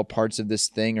that all parts of this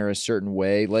thing are a certain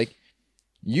way. Like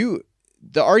the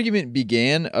argument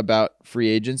began about free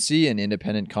agency and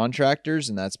independent contractors,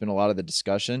 and that's been a lot of the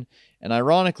discussion. And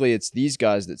ironically, it's these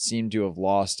guys that seem to have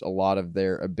lost a lot of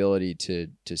their ability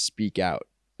to speak out.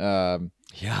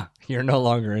 Yeah, you're no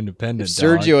longer independent. If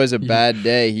Sergio has a bad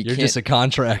day, you're just a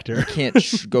contractor. He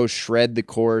can't go shred the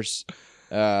course,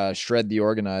 shred the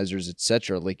organizers,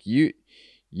 etc. Like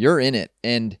you're in it,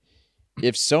 and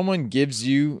if someone gives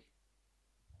you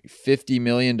 $50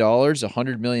 million,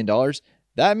 $100 million,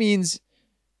 that means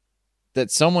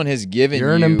that someone has given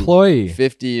you're an you employee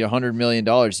 $50, $100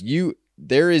 million.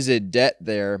 There is a debt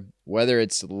there, whether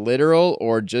it's literal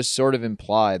or just sort of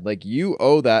implied. Like you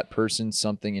owe that person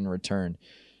something in return.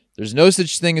 There's no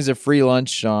such thing as a free lunch,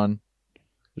 Sean.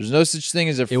 There's no such thing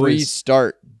as a free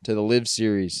start to the Live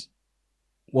Series.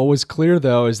 What was clear,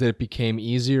 though, is that it became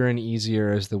easier and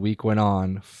easier as the week went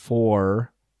on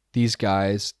for these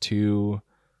guys to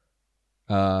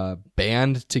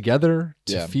band together,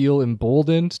 to feel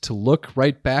emboldened, to look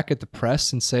right back at the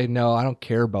press and say, no, I don't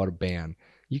care about a ban.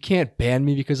 You can't ban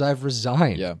me because I've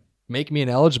resigned. Yeah. Make me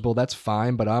ineligible, that's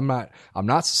fine, but I'm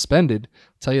not suspended.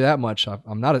 I'll tell you that much.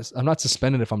 I'm not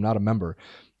suspended if I'm not a member.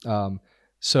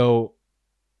 So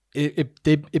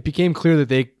it became clear that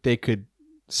they could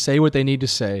say what they need to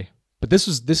say. But this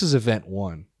is event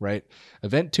 1, right?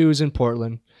 Event 2 is in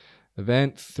Portland.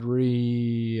 Event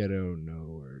 3, I don't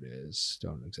know where it is.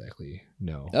 Don't exactly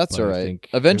know. That's all right.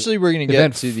 Eventually we're going to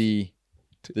get to the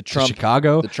Trump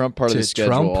Chicago, the Trump part of the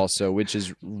schedule also, which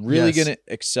is really going to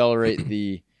accelerate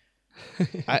the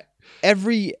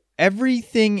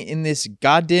everything in this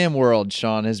goddamn world,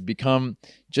 Sean, has become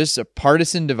just a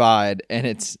partisan divide, and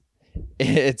it's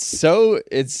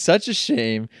such a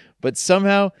shame. But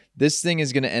somehow this thing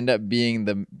is going to end up being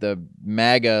the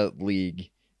MAGA league,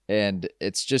 and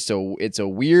it's just a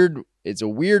weird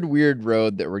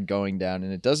road that we're going down,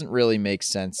 and it doesn't really make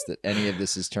sense that any of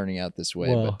this is turning out this way.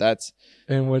 Well, but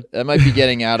that might be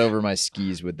getting out over my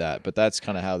skis with that. But that's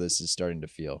kind of how this is starting to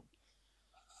feel.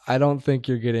 I don't think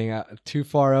you're getting too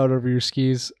far out over your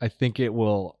skis. I think it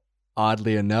will,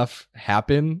 oddly enough,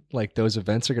 happen. Like those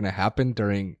events are going to happen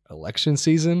during election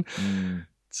season.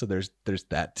 So there's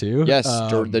that too. Yes,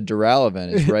 the Doral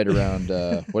event is right around,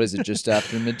 what is it, just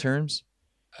after midterms?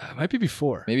 It might be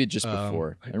before. Maybe just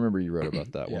before. I remember you wrote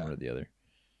about that one or the other.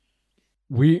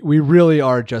 We really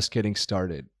are just getting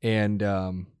started. And,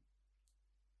 I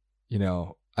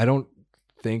don't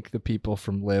think the people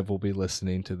from Live will be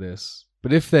listening to this.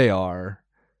 But if they are,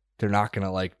 they're not going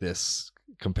to like this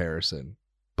comparison.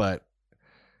 But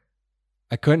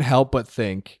I couldn't help but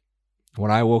think, when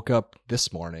I woke up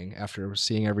this morning after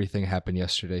seeing everything happen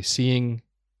yesterday, seeing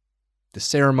the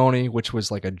ceremony, which was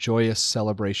like a joyous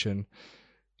celebration,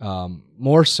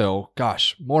 more so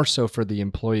for the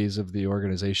employees of the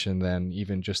organization than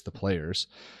even just the players.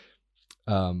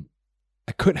 I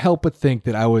couldn't help but think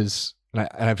that I was, and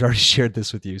I've already shared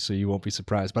this with you, so you won't be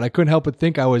surprised, but I couldn't help but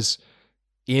think I was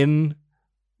in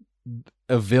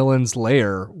a villain's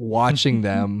lair watching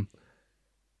them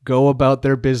go about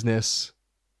their business,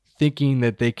 thinking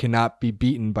that they cannot be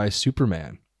beaten by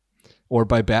Superman or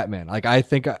by Batman. Like I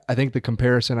think the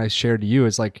comparison I shared to you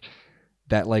is like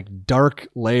that like dark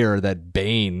layer that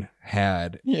Bane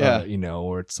had. Yeah,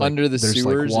 where it's like under the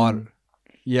sewers. Like water.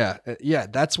 Yeah,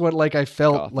 that's what like I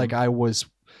felt Gotham. Like I was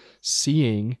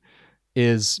seeing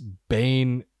is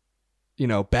Bane.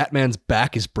 Batman's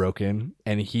back is broken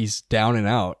and he's down and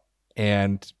out,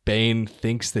 and Bane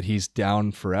thinks that he's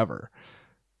down forever.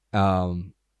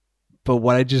 But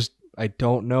what I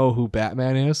don't know who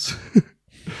Batman is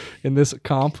in this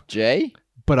comp. Jay?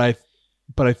 But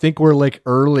I think we're like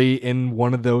early in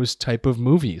one of those type of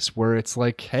movies where it's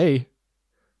like, hey,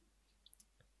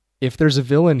 if there's a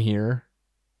villain here,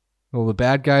 Well, the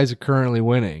bad guys are currently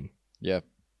winning. Yeah.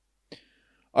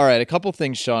 All right, a couple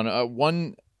things, Sean.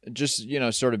 One, just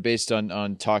sort of based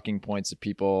on talking points that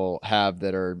people have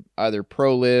that are either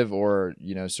pro-live or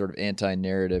sort of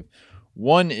anti-narrative.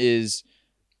 One is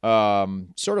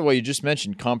sort of what you just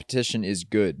mentioned. Competition is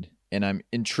good, and I'm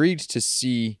intrigued to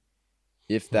see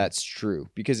if that's true,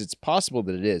 because it's possible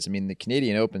that it is. I mean, the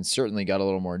Canadian Open certainly got a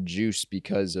little more juice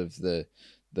because of the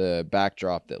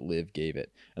backdrop that Liv gave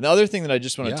it. And the other thing that I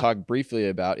just want to talk briefly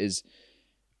about is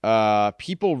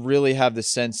people really have the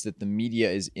sense that the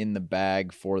media is in the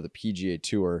bag for the PGA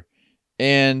Tour.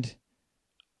 And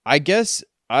I guess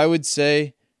I would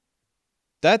say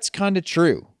that's kind of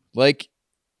true. Like,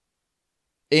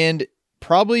 and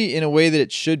probably in a way that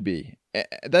it should be.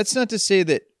 That's not to say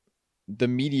that the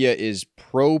media is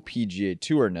pro PGA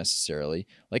Tour necessarily.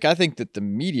 Like, I think that the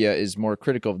media is more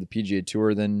critical of the PGA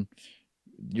Tour than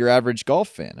your average golf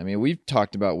fan. I mean, we've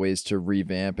talked about ways to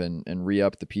revamp and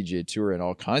re-up the PGA Tour in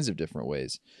all kinds of different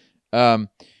ways.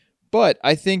 But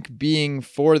I think being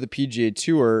for the PGA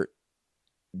Tour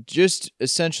just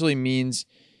essentially means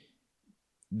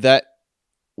that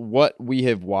what we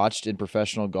have watched in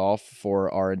professional golf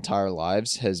for our entire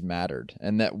lives has mattered,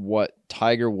 and that what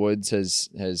Tiger Woods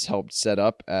has helped set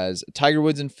up as Tiger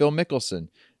Woods and Phil Mickelson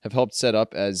have helped set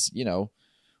up as,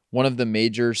 one of the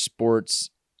major sports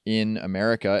in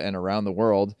America and around the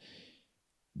world,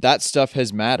 that stuff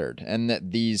has mattered. And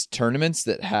that these tournaments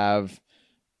that have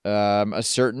a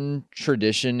certain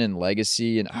tradition and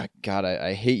legacy, and God,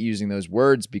 I hate using those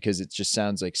words because it just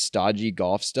sounds like stodgy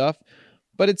golf stuff,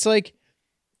 but it's like,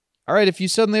 all right, if you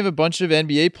suddenly have a bunch of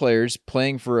NBA players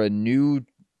playing for a new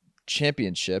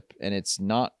championship and it's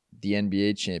not the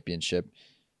NBA championship,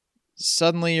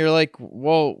 suddenly you're like,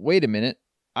 well, wait a minute.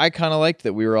 I kind of liked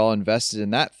that we were all invested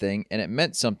in that thing, and it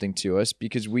meant something to us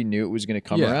because we knew it was going to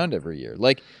come around every year.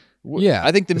 Like,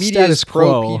 I think the media is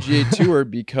pro PGA Tour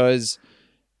because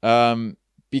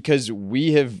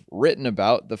we have written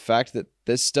about the fact that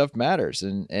this stuff matters,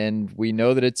 and we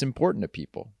know that it's important to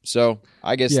people. So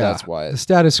I guess that's why the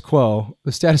status quo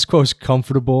is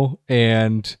comfortable,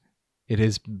 and it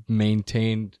is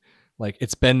maintained. Like,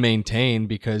 it's been maintained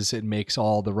because it makes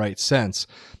all the right sense.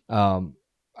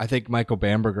 I think Michael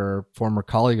Bamberger, former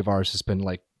colleague of ours, has been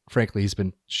frankly, he's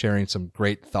been sharing some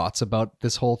great thoughts about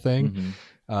this whole thing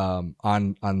on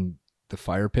the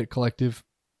Fire Pit Collective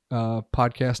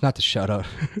podcast. Not to shout out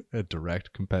a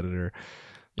direct competitor,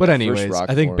 but anyways,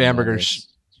 I think Bamberger's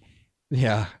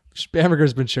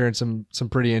been sharing some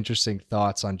pretty interesting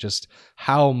thoughts on just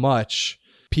how much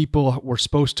people were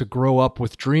supposed to grow up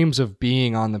with dreams of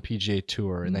being on the PGA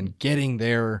Tour, and then getting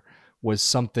there was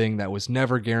something that was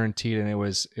never guaranteed, and it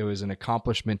was an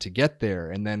accomplishment to get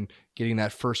there. And then getting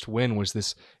that first win was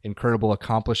this incredible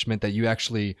accomplishment that you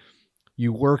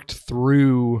worked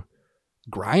through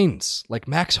grinds. Like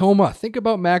Max Homa. Think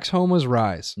about Max Homa's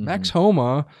rise. Max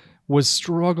Homa was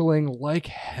struggling like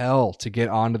hell to get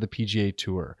onto the PGA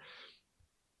Tour.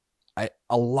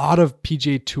 A lot of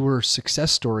PGA Tour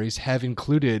success stories have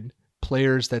included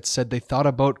players that said they thought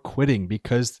about quitting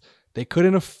because they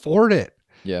couldn't afford it.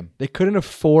 Yeah. They couldn't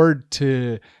afford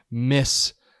to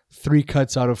miss 3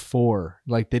 cuts out of 4.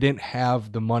 Like, they didn't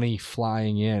have the money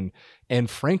flying in. And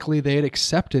frankly, they had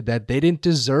accepted that they didn't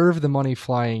deserve the money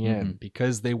flying in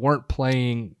because they weren't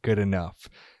playing good enough.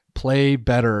 Play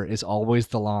better is always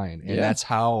the line. And that's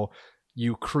how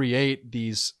you create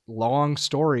these long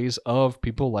stories of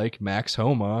people like Max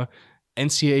Homa,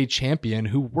 NCAA champion,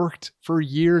 who worked for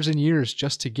years and years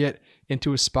just to get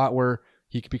into a spot where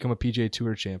he could become a PGA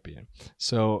Tour champion.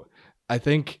 So I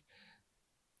think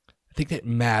that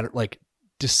matter, like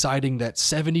deciding that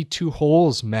 72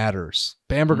 holes matters.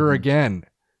 Bamberger again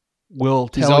will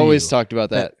tell you. He's always talked about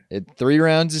that. 3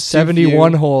 rounds is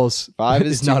 71 holes. 5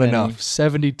 is not enough.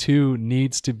 72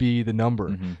 needs to be the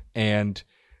number. And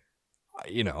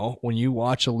when you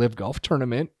watch a live golf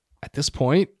tournament at this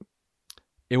point,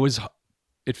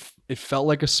 it felt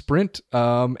like a sprint.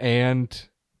 And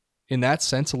in that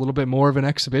sense, a little bit more of an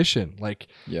exhibition. Like,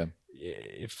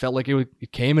 it felt like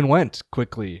it came and went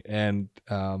quickly. And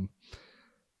I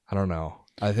don't know.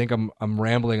 I think I'm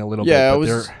rambling a little bit. Yeah,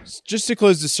 just to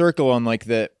close the circle on like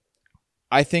that.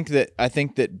 I think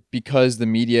that because the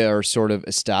media are sort of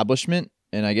establishment,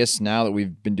 and I guess now that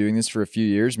we've been doing this for a few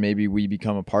years, maybe we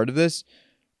become a part of this.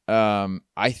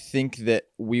 I think that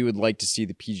we would like to see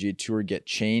the PGA Tour get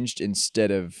changed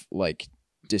instead of like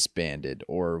disbanded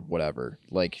or whatever,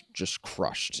 like just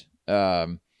crushed.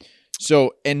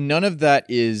 So, and none of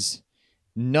this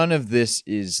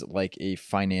is like a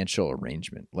financial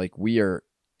arrangement. Like we are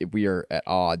at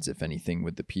odds, if anything,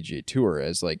 with the PGA Tour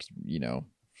as like,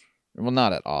 well,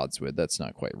 not at odds with, that's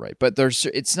not quite right. But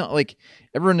it's not like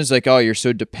everyone is like, oh, you're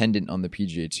so dependent on the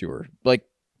PGA Tour. Like,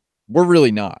 we're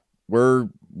really not.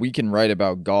 We can write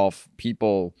about golf.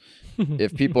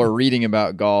 If people are reading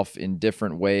about golf in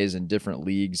different ways in different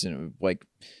leagues, and like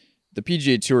the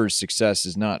PGA Tour's success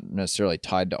is not necessarily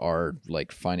tied to our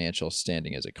like financial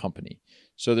standing as a company.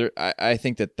 So I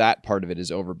think that part of it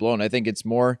is overblown. I think it's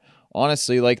more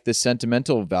honestly like the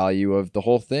sentimental value of the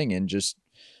whole thing, and just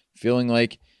feeling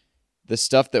like the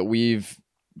stuff that we've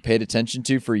paid attention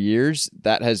to for years,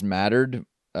 that has mattered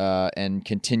and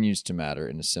continues to matter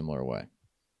in a similar way.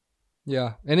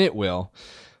 Yeah, and it will.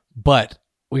 But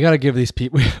we got to give these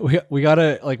people we got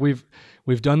to, like, we've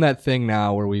done that thing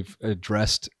now where we've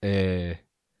addressed an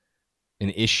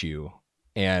issue,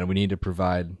 and we need to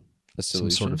provide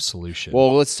some sort of solution.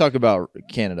 Well, let's talk about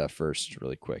Canada first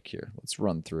really quick here. Let's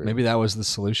run through. Maybe that was the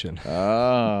solution.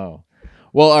 Oh.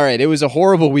 Well, all right. It was a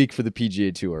horrible week for the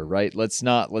PGA Tour, right? Let's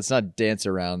not dance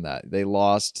around that. They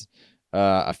lost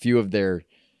a few of their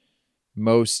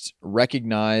most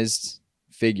recognized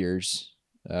figures.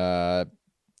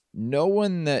 No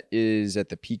one that is at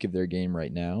the peak of their game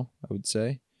right now, I would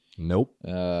say. Nope.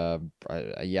 I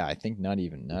think not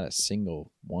a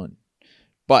single one.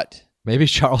 But maybe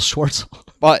Charles Schwartzel.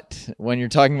 But when you're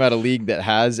talking about a league that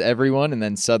has everyone and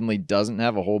then suddenly doesn't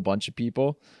have a whole bunch of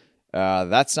people,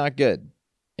 that's not good.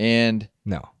 And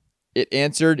no, it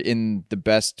answered in the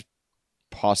best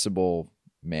possible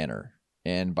manner.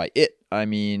 And by it, I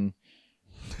mean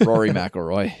Rory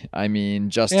McIlroy. I mean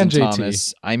Justin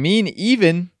Thomas. I mean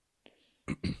even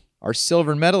our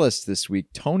silver medalist this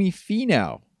week, Tony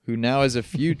Finau, who now has a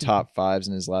few top fives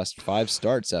in his last 5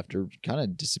 starts after kind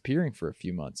of disappearing for a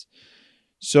few months.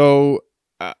 So,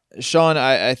 Sean,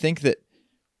 I think that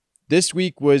this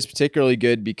week was particularly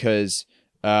good because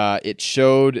it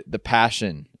showed the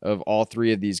passion of all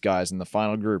 3 of these guys in the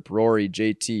final group, Rory,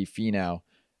 JT, Finau,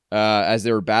 as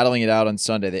they were battling it out on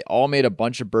Sunday. They all made a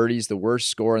bunch of birdies. The worst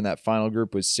score in that final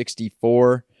group was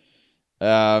 64.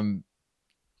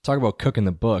 Talk about cooking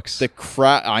the books. The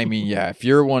crowd. I mean, yeah. If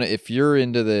you're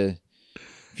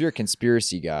a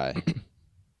conspiracy guy,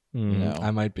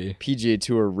 I might be. PGA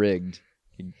Tour rigged.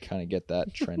 You kind of get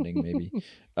that trending, maybe.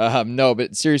 No,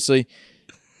 but seriously,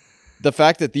 the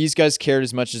fact that these guys cared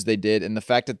as much as they did, and the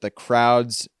fact that the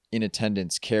crowds in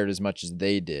attendance cared as much as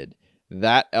they did,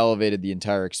 that elevated the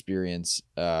entire experience.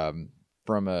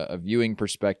 From a viewing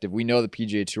perspective, we know the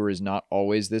PGA Tour is not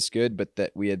always this good, but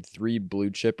that we had 3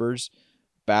 blue chippers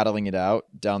battling it out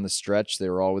down the stretch. They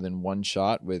were all within 1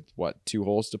 shot with 2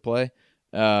 holes to play.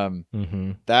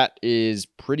 That is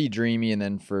pretty dreamy. And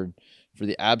then for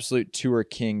the absolute tour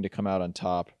king to come out on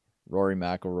top, Rory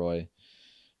McIlroy,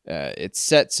 it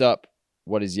sets up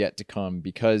what is yet to come,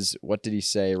 because what did he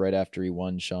say right after he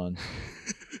won, Sean?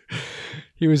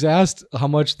 He was asked how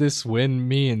much this win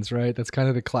means, right? That's kind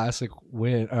of the classic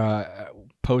win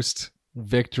post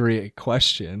victory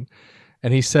question.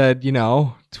 And he said,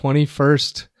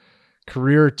 21st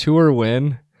career tour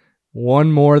win,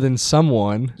 one more than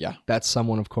someone. Yeah. That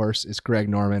someone, of course, is Greg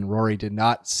Norman. Rory did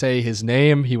not say his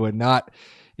name. He would not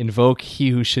invoke he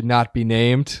who should not be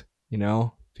named.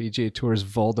 PGA Tour's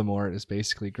Voldemort is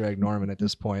basically Greg Norman at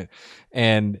this point.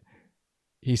 And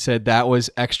he said that was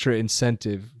extra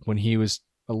incentive when he was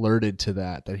alerted to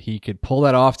that he could pull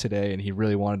that off today, and he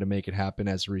really wanted to make it happen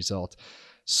as a result.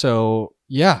 So,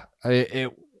 yeah,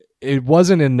 it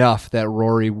wasn't enough that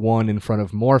Rory won in front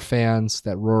of more fans,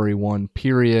 that Rory won,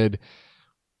 period.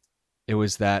 It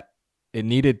was that it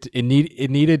needed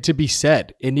to be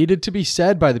said. It needed to be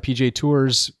said by the PGA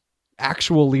Tour's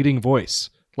actual leading voice.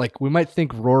 Like, we might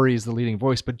think Rory is the leading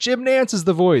voice, but Jim Nantz is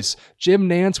the voice. Jim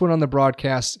Nantz went on the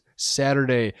broadcast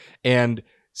Saturday and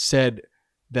said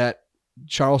that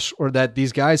that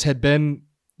these guys had been,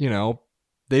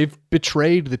 they've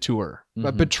betrayed the tour.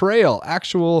 A betrayal,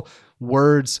 actual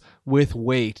words with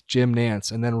weight, Jim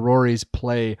Nantz. And then Rory's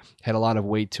play had a lot of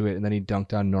weight to it, and then he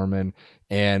dunked on Norman,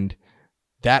 and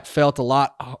that felt a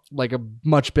lot like a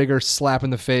much bigger slap in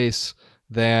the face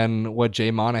than what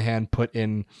Jay Monahan put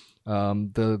in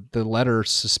the letter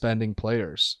suspending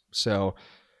players. So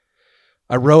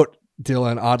I wrote,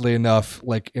 Dylan, oddly enough,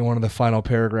 like in one of the final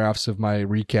paragraphs of my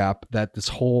recap, that this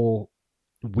whole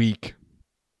week,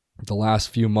 the last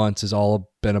few months, has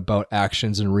all been about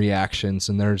actions and reactions,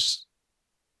 and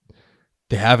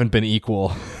they haven't been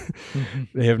equal.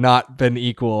 They have not been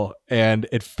equal, and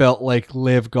it felt like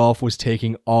Live Golf was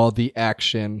taking all the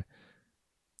action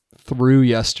through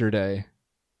yesterday,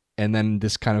 and then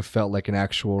this kind of felt like an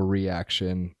actual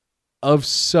reaction of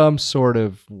some sort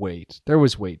of weight. There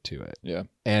was weight to it. Yeah.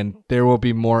 And there will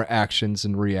be more actions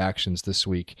and reactions this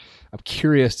week. I'm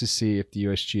curious to see if the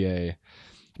USGA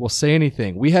will say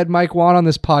anything. We had Mike Wan on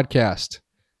this podcast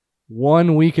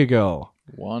 1 week ago.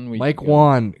 1 week Mike ago.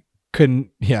 Wan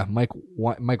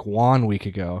Mike Wan week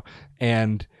ago,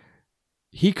 and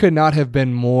he could not have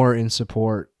been more in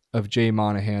support of Jay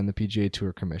Monahan, the PGA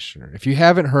Tour commissioner. If you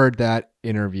haven't heard that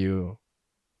interview,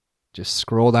 just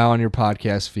scroll down your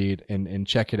podcast feed and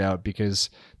check it out, because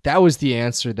that was the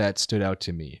answer that stood out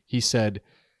to me. He said,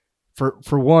 for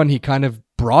one, he kind of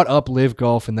brought up Live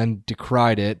Golf and then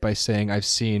decried it by saying, I've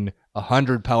seen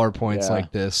 100 PowerPoints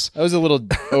like this. That was a little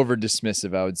over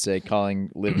dismissive, I would say,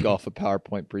 calling Live Golf a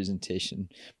PowerPoint presentation.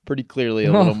 Pretty clearly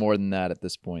a little more than that at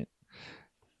this point.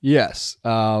 Yes.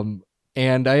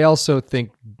 And I also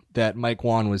think that Mike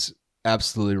Wan was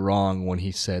absolutely wrong when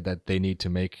he said that they need to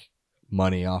make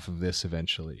money off of this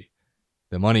eventually.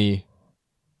 The money,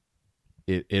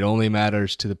 it only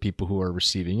matters to the people who are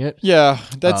receiving it. Yeah,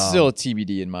 that's still a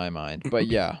TBD in my mind. But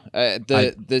yeah, I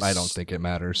don't think it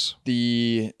matters.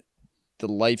 The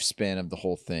lifespan of the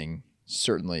whole thing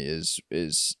certainly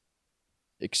is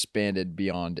expanded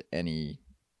beyond any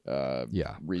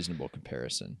reasonable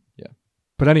comparison. Yeah.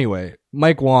 But anyway,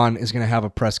 Mike Wan is going to have a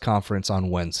press conference on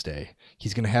Wednesday.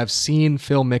 He's going to have seen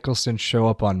Phil Mickelson show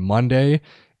up on Monday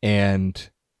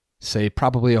and say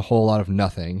probably a whole lot of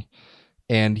nothing.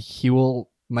 And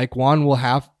Mike Wan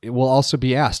will also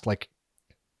be asked, like,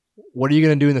 what are you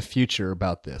going to do in the future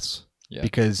about this? Yeah.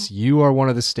 Because you are one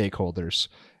of the stakeholders,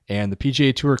 and the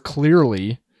PGA Tour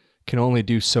clearly can only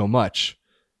do so much.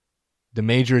 The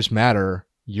majors matter.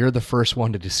 You're the first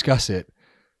one to discuss it.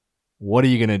 What are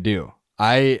you going to do?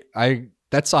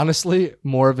 That's honestly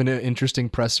more of an interesting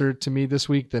presser to me this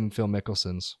week than Phil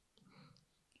Mickelson's.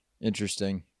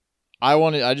 Interesting.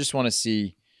 I just want to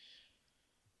see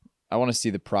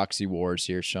the proxy wars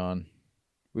here, Sean.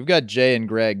 We've got Jay and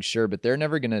Greg, sure, but they're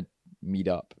never going to meet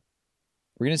up.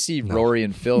 We're going to see Rory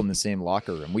and Phil in the same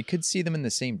locker room. We could see them in the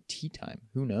same tee time.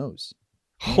 Who knows?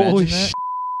 Holy shit.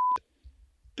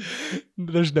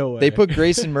 There's no way. They put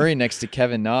Grayson Murray next to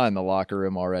Kevin Na in the locker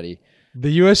room already.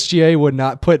 The USGA would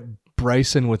not put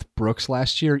Bryson with Brooks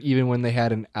last year, even when they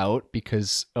had an out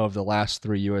because of the last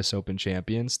 3 U.S. Open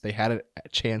champions. They had a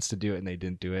chance to do it, and they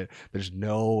didn't do it. There's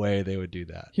no way they would do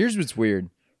that. Here's what's weird.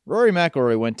 Rory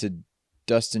McIlroy went to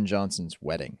Dustin Johnson's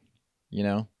wedding, you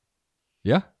know?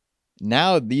 Yeah.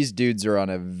 Now these dudes are on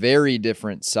a very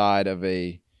different side of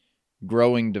a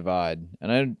growing divide.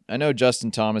 And I know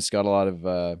Justin Thomas got a lot of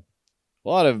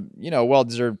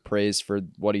well-deserved praise for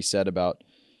what he said about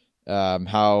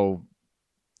how,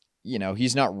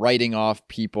 he's not writing off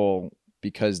people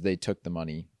because they took the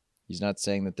money. He's not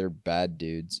saying that they're bad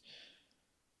dudes,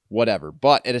 whatever.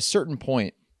 But at a certain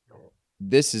point,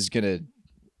 this is going to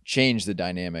change the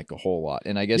dynamic a whole lot.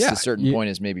 And I guess the certain point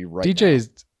is maybe right now.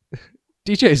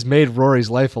 DJ's made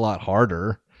Rory's life a lot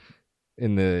harder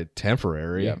in the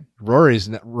temporary. Yeah. Rory's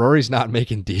not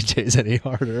making DJ's any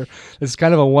harder. It's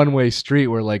kind of a one-way street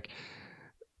where, like,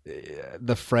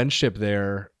 the friendship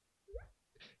there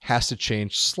has to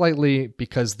change slightly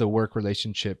because the work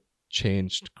relationship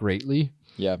changed greatly.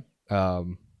 Yeah.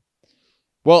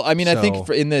 Well, I mean, I think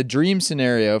in the dream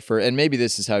scenario and maybe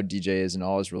this is how DJ is in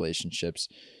all his relationships,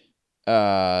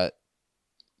 it's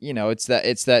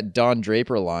that Don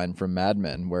Draper line from Mad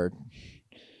Men where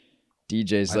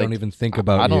DJ's I don't even think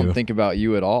about you. I don't think about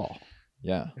you at all.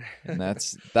 Yeah. And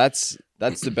that's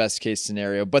the best case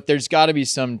scenario, but there's got to be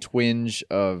some twinge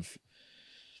of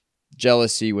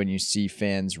jealousy when you see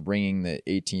fans ringing the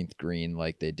 18th green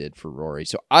like they did for Rory.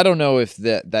 So I don't know if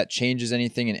that changes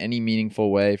anything in any meaningful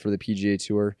way for the PGA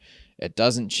Tour. It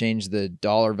doesn't change the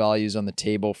dollar values on the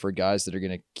table for guys that are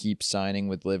going to keep signing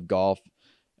with Live Golf.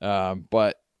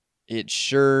 But it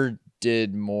sure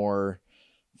did more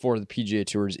for the PGA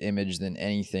Tour's image than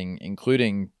anything,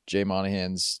 including Jay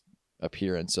Monahan's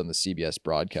appearance on the CBS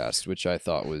broadcast, which I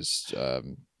thought was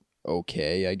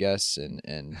okay, I guess,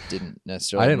 and didn't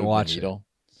necessarily. I didn't move watch the needle.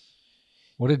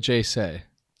 What did Jay say?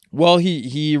 Well,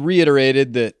 he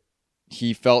reiterated that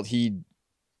he felt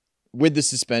with the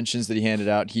suspensions that he handed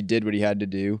out, he did what he had to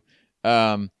do.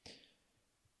 But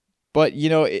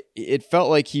it felt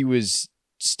like he was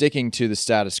sticking to the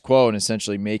status quo and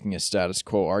essentially making a status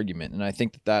quo argument. And I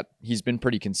think that he's been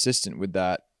pretty consistent with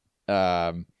that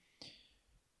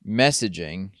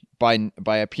messaging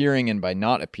by appearing and by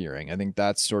not appearing. I think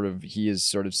that's he has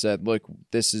sort of said, look,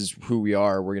 this is who we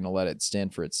are. We're going to let it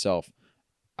stand for itself.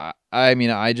 I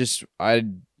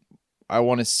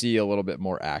want to see a little bit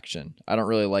more action. I don't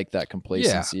really like that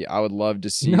complacency. Yeah. I would love to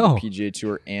see the PGA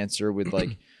Tour answer with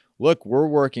like look, we're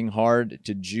working hard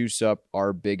to juice up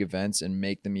our big events and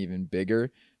make them even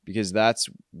bigger, because that's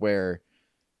where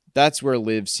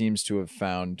Liv seems to have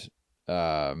found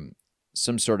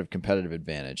some sort of competitive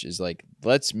advantage, is like,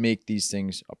 let's make these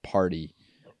things a party.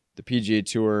 The PGA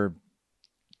Tour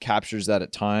captures that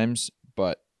at times,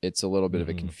 but it's a little bit of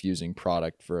a confusing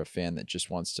product for a fan that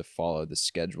just wants to follow the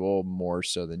schedule more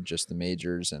so than just the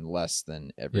majors and less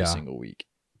than every single week.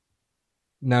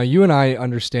 Now, you and I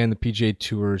understand the PGA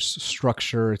Tour's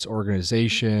structure, its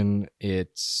organization,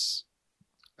 its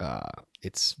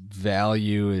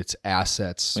value, its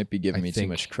assets. Might be giving me too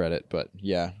much credit, but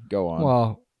yeah, go on.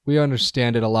 Well, we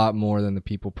understand it a lot more than the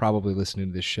people probably listening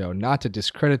to this show. Not to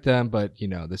discredit them, but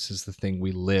this is the thing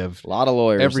we live. A lot of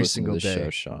lawyers every listen single to this day. show,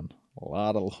 Sean. A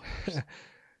lot of lawyers.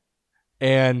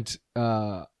 And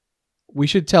we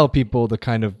should tell people the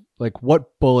kind of, like,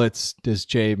 what bullets does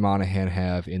Jay Monahan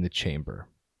have in the chamber?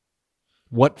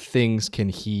 What things can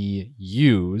he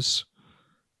use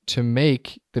to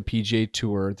make the PGA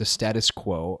Tour, the status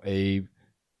quo, a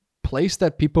place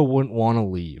that people wouldn't want to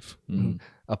leave?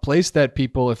 A place that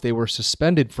people, if they were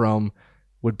suspended from,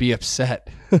 would be upset.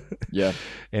 Yeah.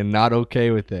 And not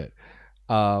okay with it.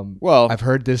 Well, I've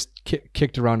heard this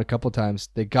kicked around a couple times.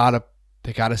 They gotta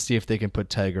see if they can put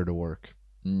Tiger to work.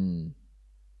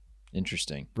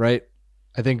 Interesting. Right?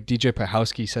 I think DJ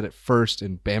Pahowski said it first,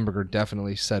 and Bamberger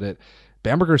definitely said it.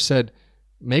 Bamberger said,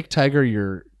 make Tiger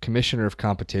your commissioner of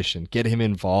competition. Get him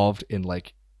involved in,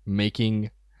 like, making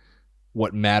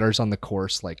what matters on the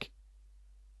course, like,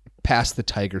 pass the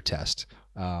Tiger test.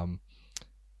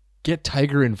 Get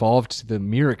Tiger involved to the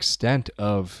mere extent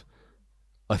of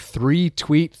a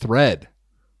 3-tweet thread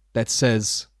that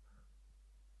says,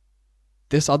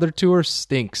 this other tour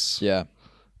stinks. Yeah.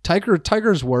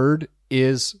 Tiger's word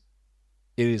is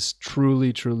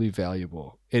truly, truly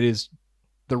valuable. It is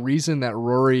the reason that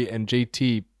Rory and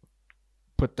JT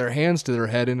put their hands to their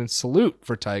head and salute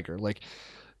for Tiger. Like,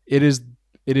 it is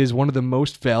one of the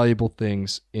most valuable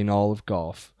things in all of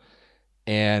golf.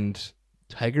 And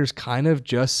Tiger's kind of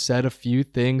just said a few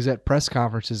things at press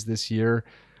conferences this year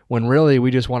when really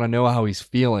we just want to know how he's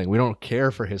feeling. We don't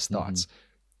care for his thoughts.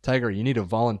 Tiger, you need to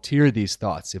volunteer these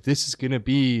thoughts. If this is going to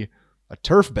be a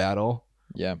turf battle,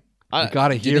 yeah, we got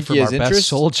to hear from our best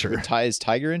soldier. Is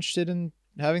Tiger interested in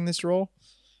having this role?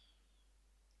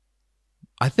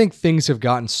 I think things have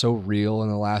gotten so real in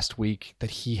the last week that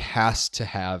he has to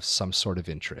have some sort of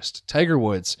interest. Tiger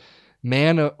Woods,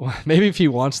 man, maybe if he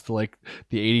wants the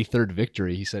 83rd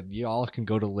victory, he said, y'all can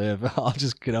go to Live. I'll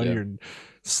just get out here and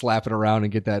slap it around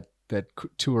and get that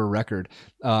tour record.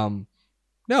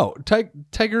 No,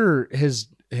 Tiger has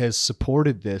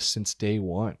supported this since day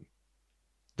one.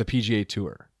 The PGA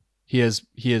Tour. He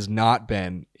has not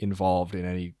been involved in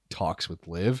any talks with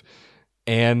Liv,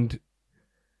 and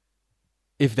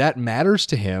if that matters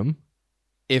to him,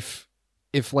 if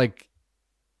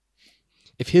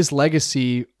his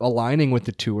legacy aligning with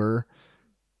the tour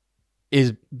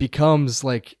becomes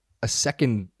like a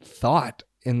second thought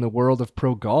in the world of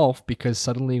pro golf because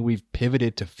suddenly we've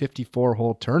pivoted to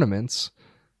 54-hole tournaments.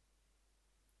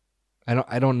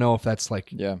 I don't know if that's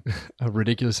like a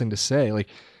ridiculous thing to say. Like,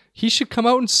 he should come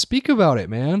out and speak about it,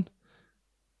 man.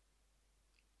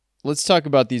 Let's talk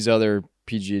about these other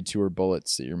PGA Tour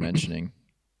bullets that you're mentioning,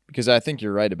 because I think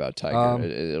you're right about Tiger.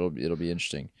 It'll be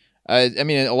interesting. I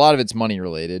mean, a lot of it's money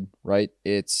related, right?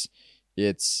 It's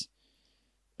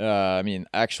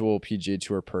actual PGA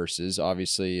Tour purses.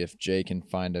 Obviously, if Jay can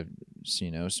find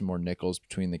some more nickels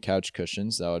between the couch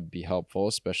cushions, that would be helpful,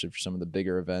 especially for some of the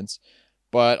bigger events.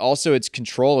 But also, it's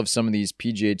control of some of these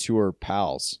PGA Tour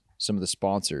pals, some of the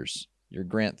sponsors, your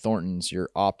Grant Thorntons, your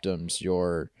Optums,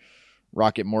 your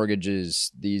Rocket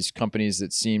Mortgages, these companies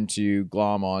that seem to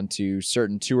glom onto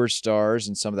certain tour stars,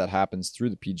 and some of that happens through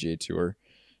the PGA Tour.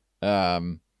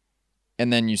 And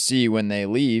then you see when they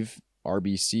leave,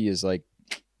 RBC is like,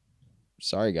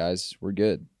 sorry guys, we're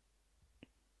good.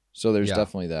 So there's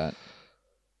definitely that.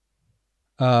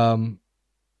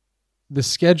 The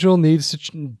schedule needs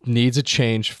a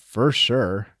change for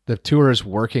sure. The tour is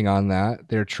working on that.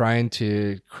 They're trying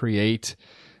to create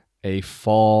a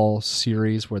fall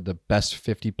series where the best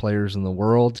 50 players in the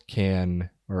world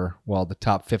the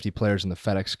top 50 players in the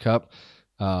FedEx Cup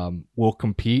will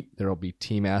compete. There will be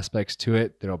team aspects to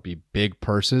it. There will be big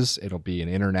purses. It'll be an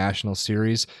international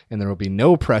series, and there will be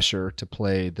no pressure to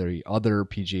play the other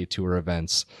PGA Tour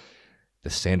events, the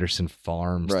Sanderson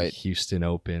Farms, the Houston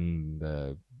Open,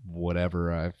 the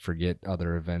whatever, I forget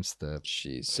other events.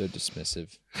 Jeez, so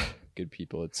dismissive. Good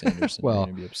people at Sanderson are going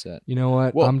to be upset. You know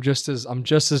what? Well, I'm just as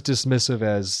dismissive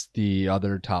as the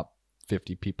other top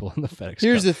 50 people in the FedEx Cup.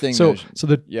 Here's the thing.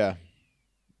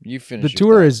 You finish. The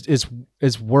tour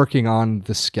is working on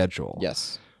the schedule.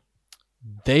 Yes.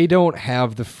 They don't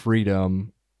have the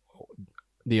freedom,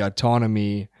 the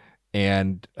autonomy,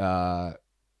 and the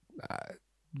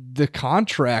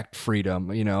contract freedom,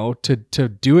 to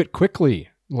do it quickly.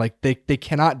 Like they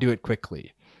cannot do it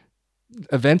quickly.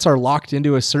 Events are locked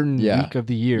into a certain week of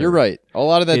the year. You're right. A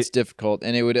lot of that's difficult,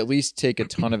 and it would at least take a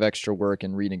ton of extra work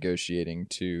and renegotiating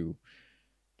to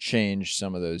change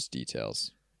some of those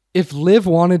details. If Liv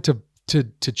wanted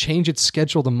to change its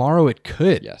schedule tomorrow, it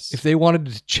could. Yes. If they wanted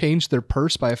to change their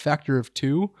purse by a factor of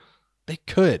 2, they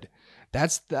could.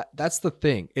 That's the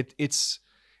thing. It's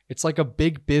like a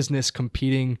big business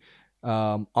competing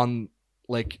on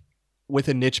like with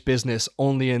a niche business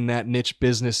only in that niche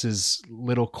business's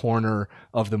little corner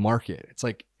of the market. It's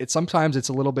like sometimes it's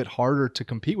a little bit harder to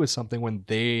compete with something when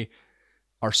they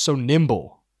are so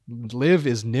nimble. Liv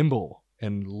is nimble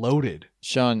and loaded.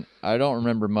 Sean, I don't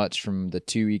remember much from the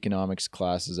 2 economics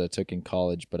classes I took in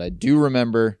college, but I do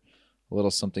remember a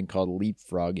little something called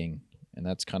leapfrogging, and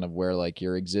that's kind of where like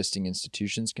your existing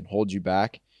institutions can hold you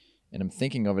back. And I'm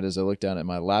thinking of it as I look down at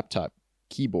my laptop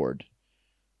keyboard,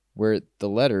 where the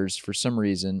letters, for some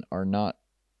reason, are not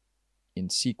in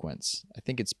sequence. I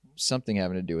think it's something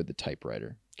having to do with the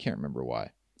typewriter. Can't remember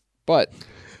why. But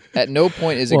at no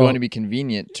point is it going to be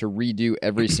convenient to redo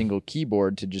every single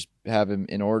keyboard to just have them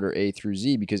in order A through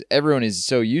Z, because everyone is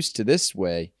so used to this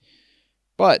way.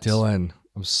 But Dylan,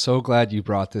 I'm so glad you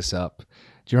brought this up.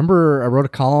 Do you remember I wrote a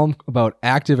column about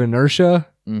active inertia?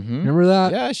 Mm-hmm. Remember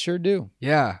that? Yeah, I sure do.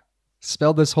 Yeah.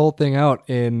 Spelled this whole thing out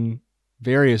in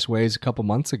various ways a couple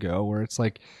months ago, where it's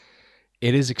like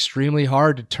it is extremely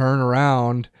hard to turn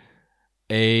around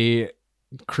a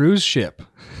cruise ship.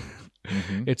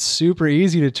 Mm-hmm. It's super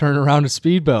easy to turn around a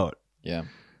speedboat. Yeah.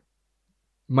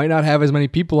 Might not have as many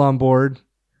people on board.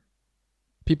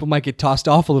 People might get tossed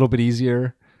off a little bit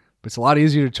easier, but it's a lot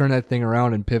easier to turn that thing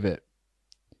around and pivot.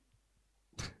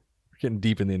 We're getting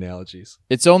deep in the analogies.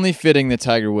 It's only fitting that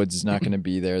Tiger Woods is not going to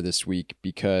be there this week,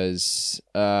 because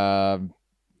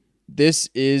this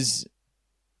is,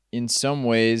 in some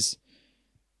ways,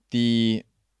 the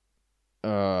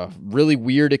really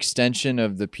weird extension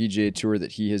of the PGA Tour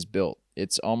that he has built.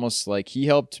 It's almost like he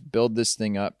helped build this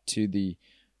thing up to the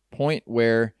point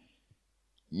where,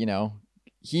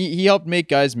 he helped make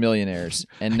guys millionaires,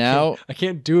 and now I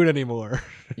can't do it anymore.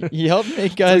 he helped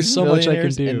make guys so much I can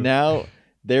millionaires, do. and now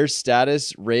their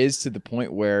status raised to the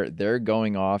point where they're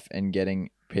going off and getting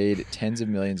paid tens of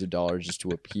millions of dollars just to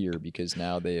appear, because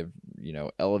now they have,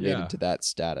 elevated to that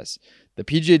status. The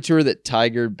PGA Tour that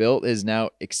Tiger built has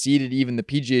now exceeded even the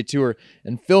PGA Tour,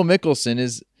 and Phil Mickelson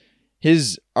is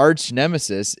his arch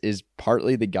nemesis, is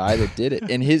partly the guy that did it,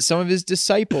 and some of his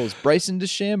disciples, Bryson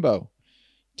DeChambeau,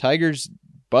 Tiger's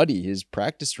buddy, his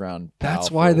practice round pal. That's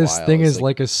why this thing is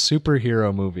like a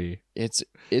superhero movie. It's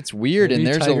weird, Maybe and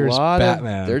there's Tiger's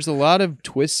a lot of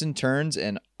twists and turns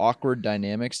and awkward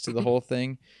dynamics to the whole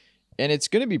thing, and it's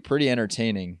going to be pretty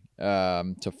entertaining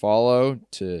to follow,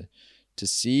 to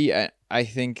see. I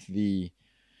think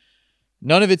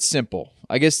none of it's simple.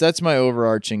 I guess that's my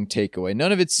overarching takeaway.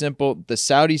 None of it's simple. The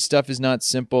Saudi stuff is not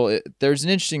simple. There's an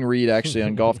interesting read actually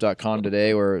on golf.com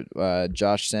today where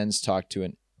Josh Sens talked to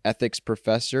an ethics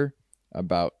professor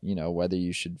about, whether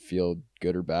you should feel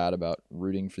good or bad about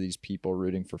rooting for these people,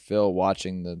 rooting for Phil,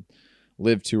 watching the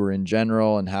Live Tour in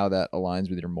general, and how that aligns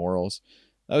with your morals.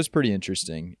 That was pretty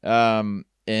interesting.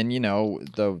 And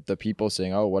the people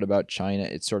saying, "Oh, what about China?"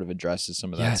 It sort of addresses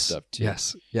some of that stuff too.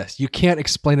 Yes. You can't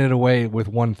explain it away with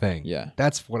one thing. Yeah,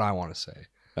 that's what I want to say.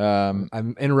 I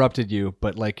interrupted you,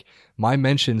 but like my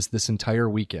mentions this entire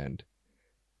weekend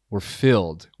were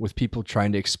filled with people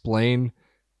trying to explain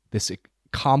this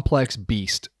complex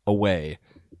beast away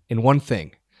in one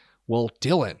thing. Well,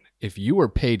 Dylan, if you were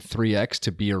paid 3x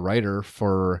to be a writer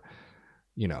for,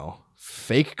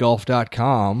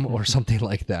 fakegolf.com or something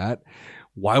like that,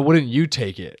 why wouldn't you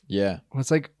take it? Yeah. Well,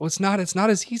 it's like, it's not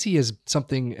as easy as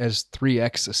something as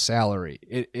 3x a salary.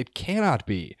 It cannot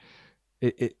be.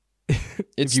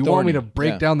 If you want me to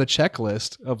break down the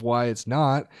checklist of why it's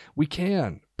not, we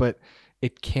can, but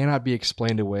it cannot be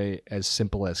explained away as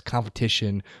simple as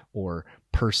competition or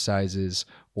purse sizes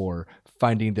or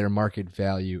finding their market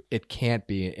value. It can't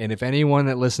be. And if anyone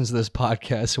that listens to this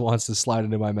podcast wants to slide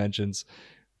into my mentions,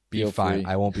 be fine.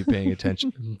 I won't be paying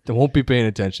attention. I won't be paying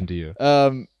attention to you.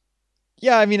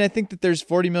 Yeah, I mean, I think that there's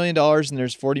 $40 million and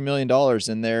there's $40 million,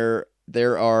 and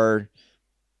there are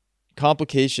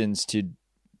complications to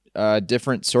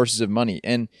different sources of money.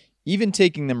 And even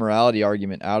taking the morality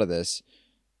argument out of this,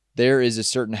 there is a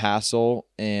certain hassle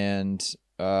and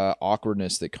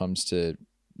awkwardness that comes to,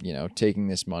 taking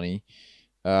this money.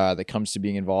 that comes to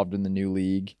being involved in the new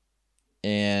league.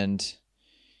 And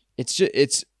it's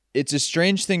a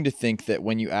strange thing to think that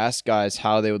when you ask guys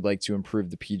how they would like to improve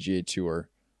the PGA Tour,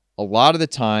 a lot of the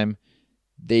time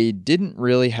they didn't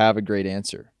really have a great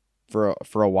answer for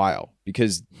a while,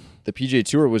 because the PGA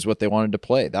Tour was what they wanted to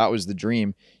play. That was the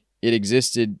dream. It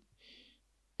existed.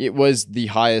 It was the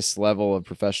highest level of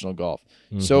professional golf.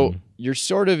 Mm-hmm. So you're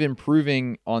sort of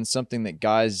improving on something that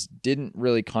guys didn't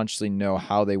really consciously know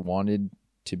how they wanted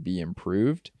to be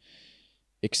improved,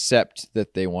 except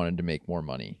that they wanted to make more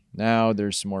money. Now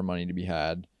there's some more money to be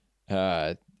had.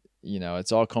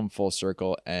 It's all come full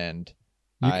circle, and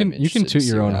you can toot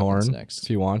your own horn if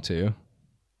you want to.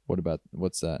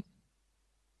 What's that?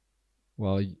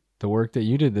 Well, the work that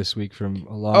you did this week from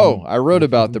a long. I wrote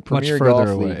about the Premier Golf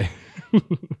away. League.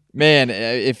 Man,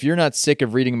 if you're not sick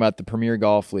of reading about the Premier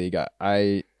Golf League,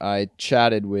 I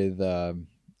chatted with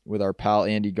our pal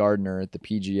Andy Gardner at the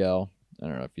PGL. I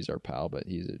don't know if he's our pal, but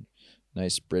he's a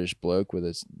nice British bloke with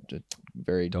a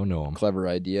very clever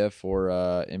idea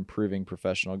for improving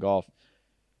professional golf.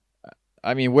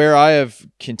 I mean, where I have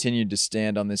continued to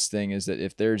stand on this thing is that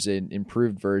if there's an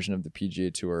improved version of the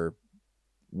PGA Tour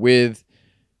with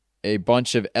a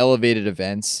bunch of elevated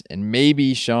events, and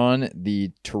maybe, Sean,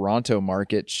 the Toronto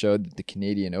market showed that the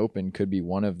Canadian Open could be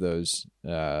one of those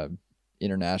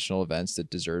international events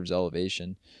that deserves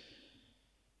elevation.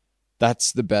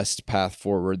 That's the best path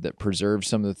forward that preserves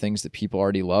some of the things that people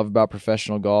already love about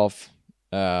professional golf,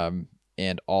 and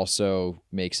also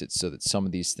makes it so that some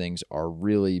of these things are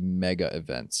really mega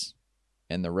events,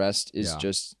 and the rest is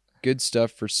just good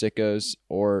stuff for sickos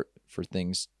or for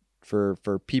things for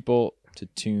people to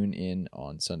tune in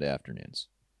on Sunday afternoons.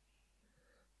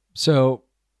 So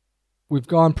we've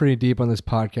gone pretty deep on this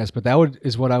podcast, but that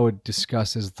is what I would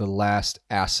discuss as the last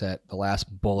asset, the last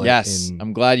bullet. Yes,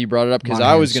 I'm glad you brought it up, because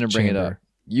I was going to bring it up.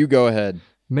 You go ahead.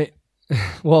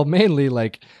 Well, mainly,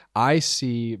 like, I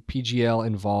see PGL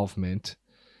involvement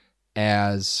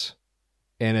as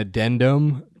an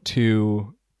addendum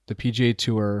to the PGA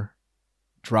Tour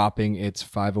dropping its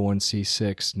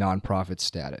 501c6 nonprofit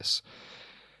status.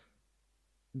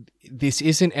 This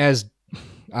isn't as,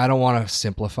 I don't want to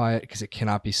simplify it because it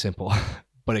cannot be simple,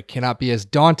 but it cannot be as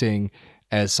daunting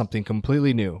as something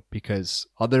completely new, because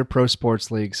other pro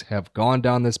sports leagues have gone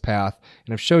down this path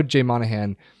and have showed Jay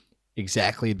Monahan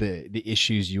exactly the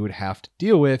issues you would have to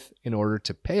deal with in order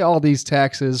to pay all these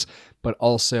taxes, but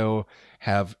also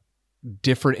have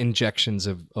different injections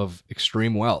of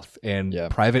extreme wealth and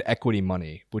private equity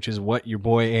money, which is what your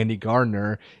boy Andy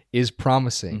Gardner is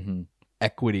promising. Mm-hmm.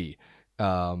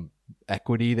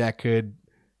 Equity that could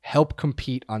help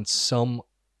compete on some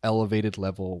elevated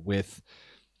level with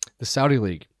the Saudi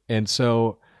League. And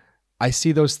so I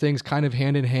see those things kind of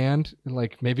hand in hand.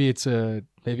 Maybe it's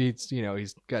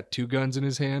he's got two guns in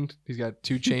his hand. He's got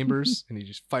two chambers and he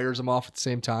just fires them off at the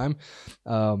same time.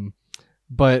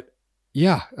 But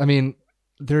yeah, I mean,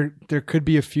 there could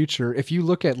be a future. If you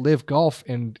look at Live Golf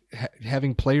and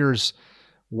having players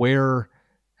wear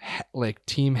like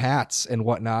team hats and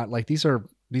whatnot, like these are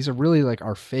really like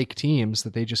our fake teams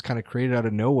that they just kind of created out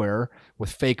of nowhere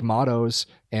with fake mottos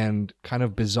and kind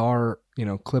of bizarre,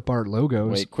 clip art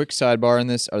logos. Wait, quick sidebar on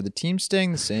this. Are the teams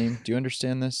staying the same? Do you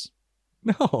understand this?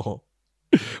 No.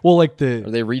 Well, are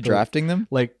they redrafting them?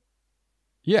 Like,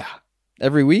 yeah.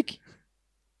 Every week?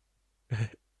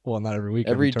 Well, not every week.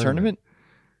 Every tournament?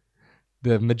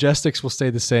 The Majestics will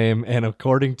stay the same, and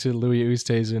according to Louis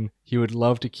Oosthuizen, he would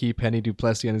love to keep Henny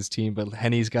Duplessis on his team, but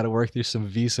Henny's got to work through some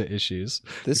visa ishes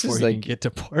before he can get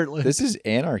to Portland. This is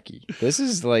anarchy. This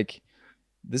is what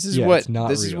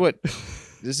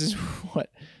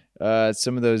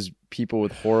some of those people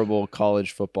with horrible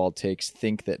college football takes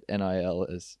think that NIL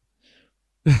is.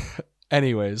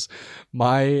 Anyways,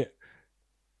 I've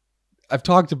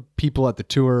talked to people at the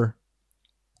tour.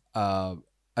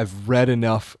 I've read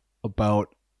enough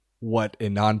about what a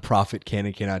nonprofit can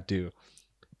and cannot do.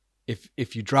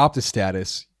 If you drop the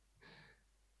status,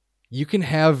 you can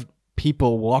have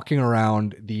people walking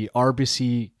around the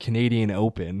RBC Canadian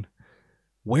Open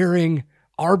wearing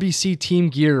RBC team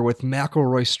gear with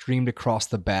McIlroy streamed across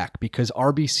the back, because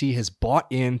RBC has bought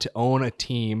in to own a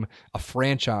team, a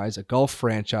franchise, a golf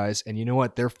franchise. And you know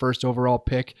what? Their first overall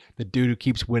pick, the dude who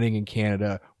keeps winning in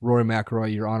Canada, Rory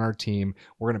McIlroy, you're on our team.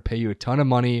 We're going to pay you a ton of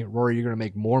money. Rory, you're going to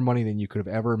make more money than you could have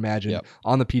ever imagined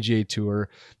on the PGA Tour.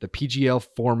 The PGL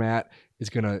format is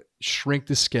going to shrink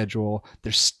the schedule.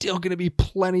 There's still going to be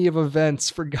plenty of events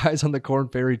for guys on the Korn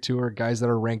Ferry Tour, guys that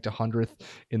are ranked 100th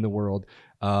in the world.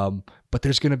 But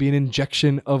there's going to be an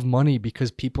injection of money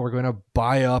because people are going to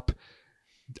buy up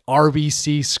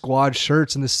RBC squad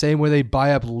shirts in the same way they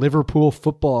buy up Liverpool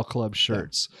Football Club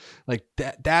shirts. Like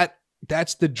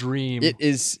that's the dream. It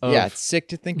is, it's sick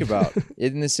to think about.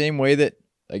 In the same way that,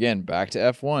 again, back to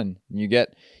F1,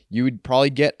 you would probably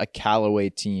get a Callaway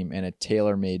team and a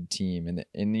tailor-made team,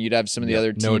 and you'd have some of the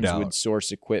other teams would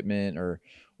source equipment or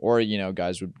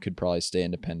guys could probably stay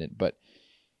independent, but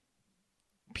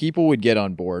people would get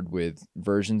on board with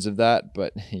versions of that.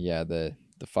 But yeah, the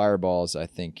Fireballs,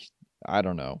 I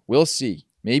don't know. We'll see.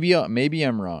 Maybe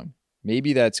I'm wrong.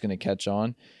 Maybe that's going to catch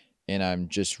on, and I'm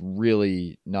just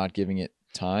really not giving it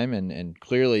time. And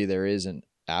clearly there is an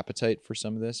appetite for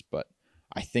some of this, but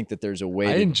I think that there's a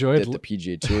way that the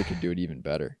PGA Tour could do it even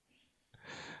better.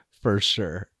 For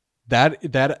sure.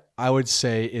 That I would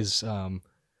say is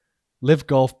Live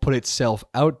Golf put itself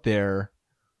out there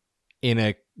in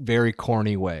a very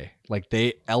corny way. Like,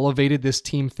 they elevated this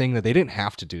team thing that they didn't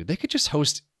have to do. They could just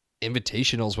host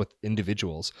invitationals with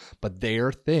individuals, but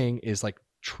their thing is like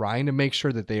trying to make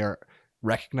sure that they are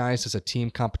recognized as a team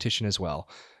competition as well.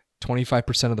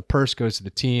 25% of the purse goes to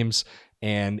the teams,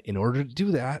 and in order to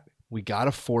do that, we got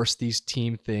to force these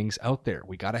team things out there.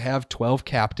 We got to have 12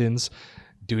 captains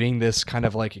doing this kind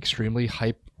of like extremely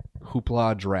hype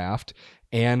hoopla draft,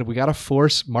 and we got to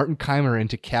force Martin Keimer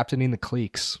into captaining the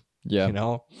cliques.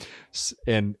 Yeah,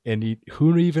 and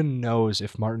who even knows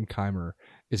if Martin Keimer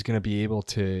is going to be able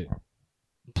to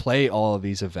play all of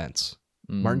these events.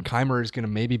 Martin Keimer is going to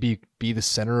maybe be the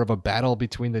center of a battle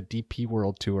between the DP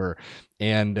World Tour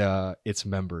and its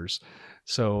members.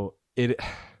 So that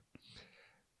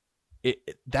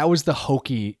was the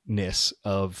hokiness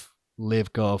of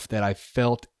Live Golf that I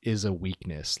felt is a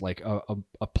weakness, like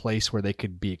a place where they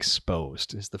could be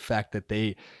exposed, is the fact that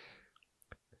they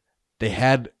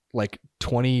had like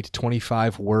 20 to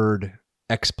 25 word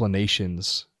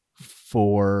explanations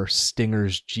for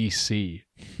Stinger's GC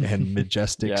and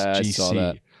Majestic's GC. I saw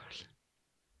that.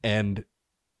 And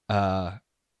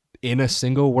in a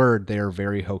single word, they are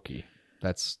very hokey.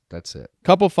 That's it.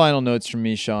 Couple final notes from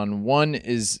me, Sean. One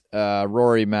is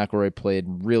Rory McIlroy played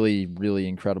really, really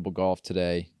incredible golf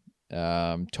today.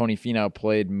 Tony Finau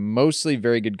played mostly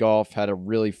very good golf, had a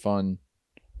really fun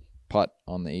putt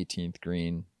on the 18th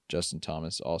green. Justin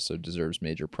Thomas also deserves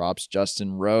major props.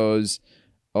 Justin Rose,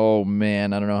 oh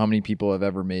man, I don't know how many people have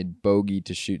ever made bogey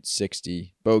to shoot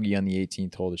 60. Bogey on the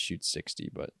 18th hole to shoot 60,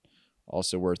 but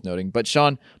also worth noting. But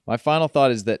Sean, my final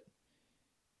thought is that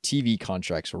TV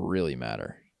contracts really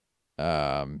matter.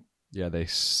 Yeah, they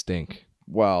stink.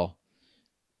 Well,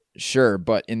 sure,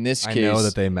 but in this case, I know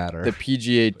that they matter. The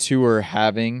PGA Tour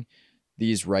having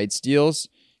these rights deals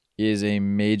is a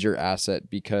major asset,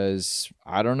 because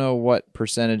I don't know what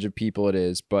percentage of people it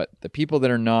is, but the people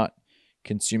that are not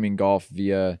consuming golf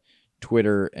via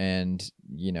Twitter and,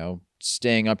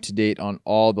 staying up to date on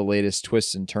all the latest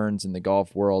twists and turns in the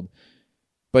golf world,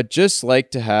 but just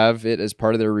like to have it as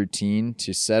part of their routine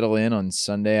to settle in on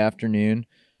Sunday afternoon,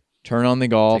 turn on the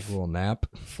golf, take a little nap,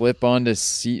 flip on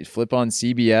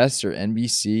CBS or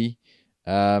NBC,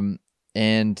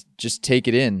 and just take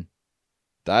it in.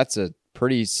 That's a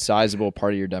pretty sizable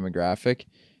part of your demographic.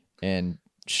 And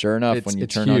sure enough, when you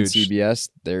turn on CBS,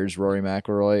 there's Rory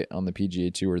McIlroy on the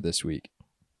PGA Tour this week.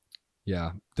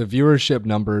 Yeah. The viewership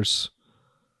numbers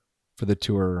for the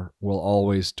tour will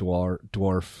always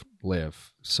dwarf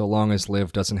Live, so long as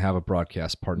Live doesn't have a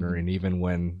broadcast partner. And even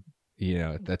when,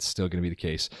 that's still going to be the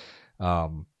case.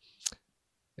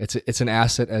 It's an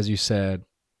asset, as you said.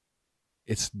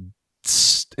 It's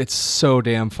so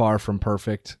damn far from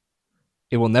perfect.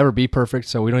 It will never be perfect,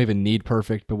 so we don't even need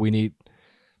perfect, but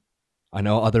I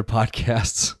know other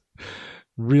podcasts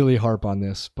really harp on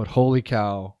this, but holy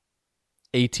cow,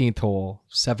 18th hole,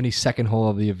 72nd hole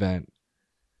of the event,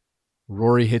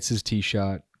 Rory hits his tee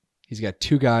shot. He's got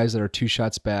two guys that are 2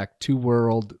 shots back, 2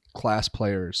 world-class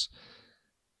players,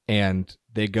 and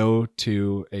they go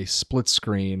to a split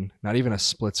screen, not even a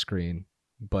split screen,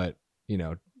 but, I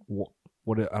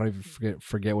don't even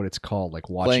forget what it's called, like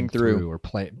watching through or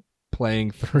playing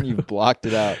through. You've blocked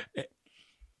it out.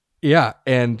 Yeah,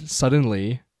 and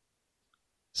suddenly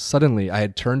I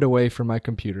had turned away from my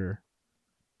computer.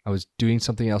 I was doing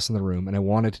something else in the room, and I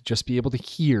wanted to just be able to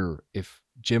hear if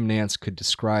Jim Nantz could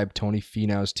describe Tony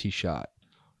Finau's tee shot.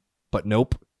 But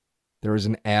nope. There was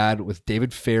an ad with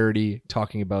David Feherty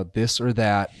talking about this or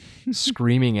that,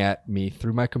 screaming at me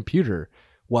through my computer,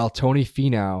 while Tony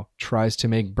Finau tries to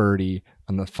make birdie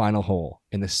on the final hole.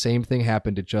 And the same thing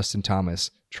happened to Justin Thomas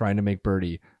trying to make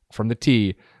birdie from the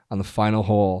tee on the final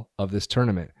hole of this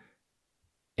tournament.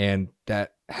 And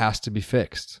that has to be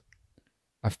fixed.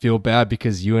 I feel bad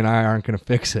because you and I aren't going to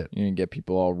fix it. You're going to get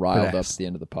people all riled up at the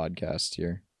end of the podcast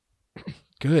here.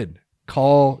 Good.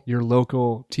 Call your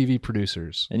local TV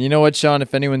producers. And you know what, Sean?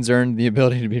 If anyone's earned the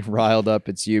ability to be riled up,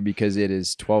 it's you, because it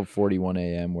is 12:41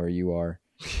 a.m. where you are,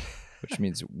 which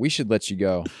means we should let you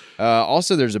go.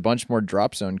 Also, there's a bunch more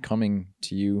Drop Zone coming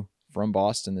to you from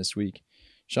Boston this week.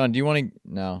 Sean, do you want to?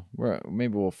 No,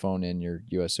 maybe we'll phone in your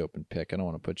U.S. Open pick. I don't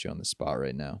want to put you on the spot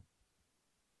right now.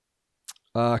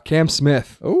 Cam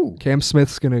Smith. Oh, Cam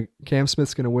Smith's gonna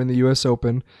win the U.S.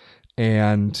 Open,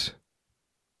 and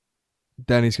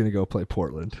then he's gonna go play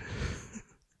Portland.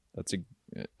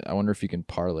 I wonder if you can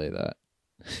parlay that.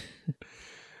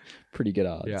 Pretty good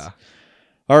odds. Yeah.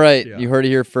 All right, Yeah. You heard it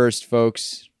here first,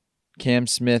 folks. Cam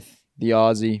Smith, the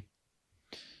Aussie,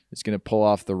 is gonna pull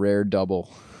off the rare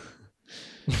double.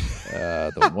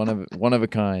 The one of a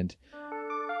kind.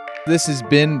 This has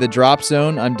been the Drop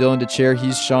Zone. I'm Dylan DeChair.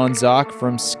 He's Sean Zock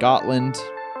from Scotland.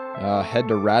 Head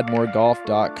to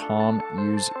radmoregolf.com.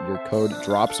 Use your code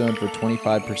DROPZone for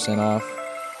 25% off.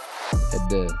 Head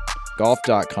to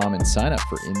golf.com and sign up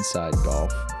for Inside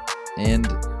Golf. And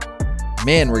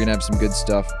man, we're gonna have some good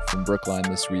stuff from Brookline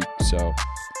this week. So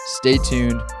stay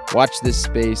tuned. Watch this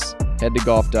space. Head to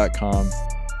golf.com.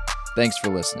 Thanks for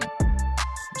listening.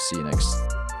 See you next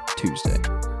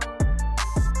Tuesday.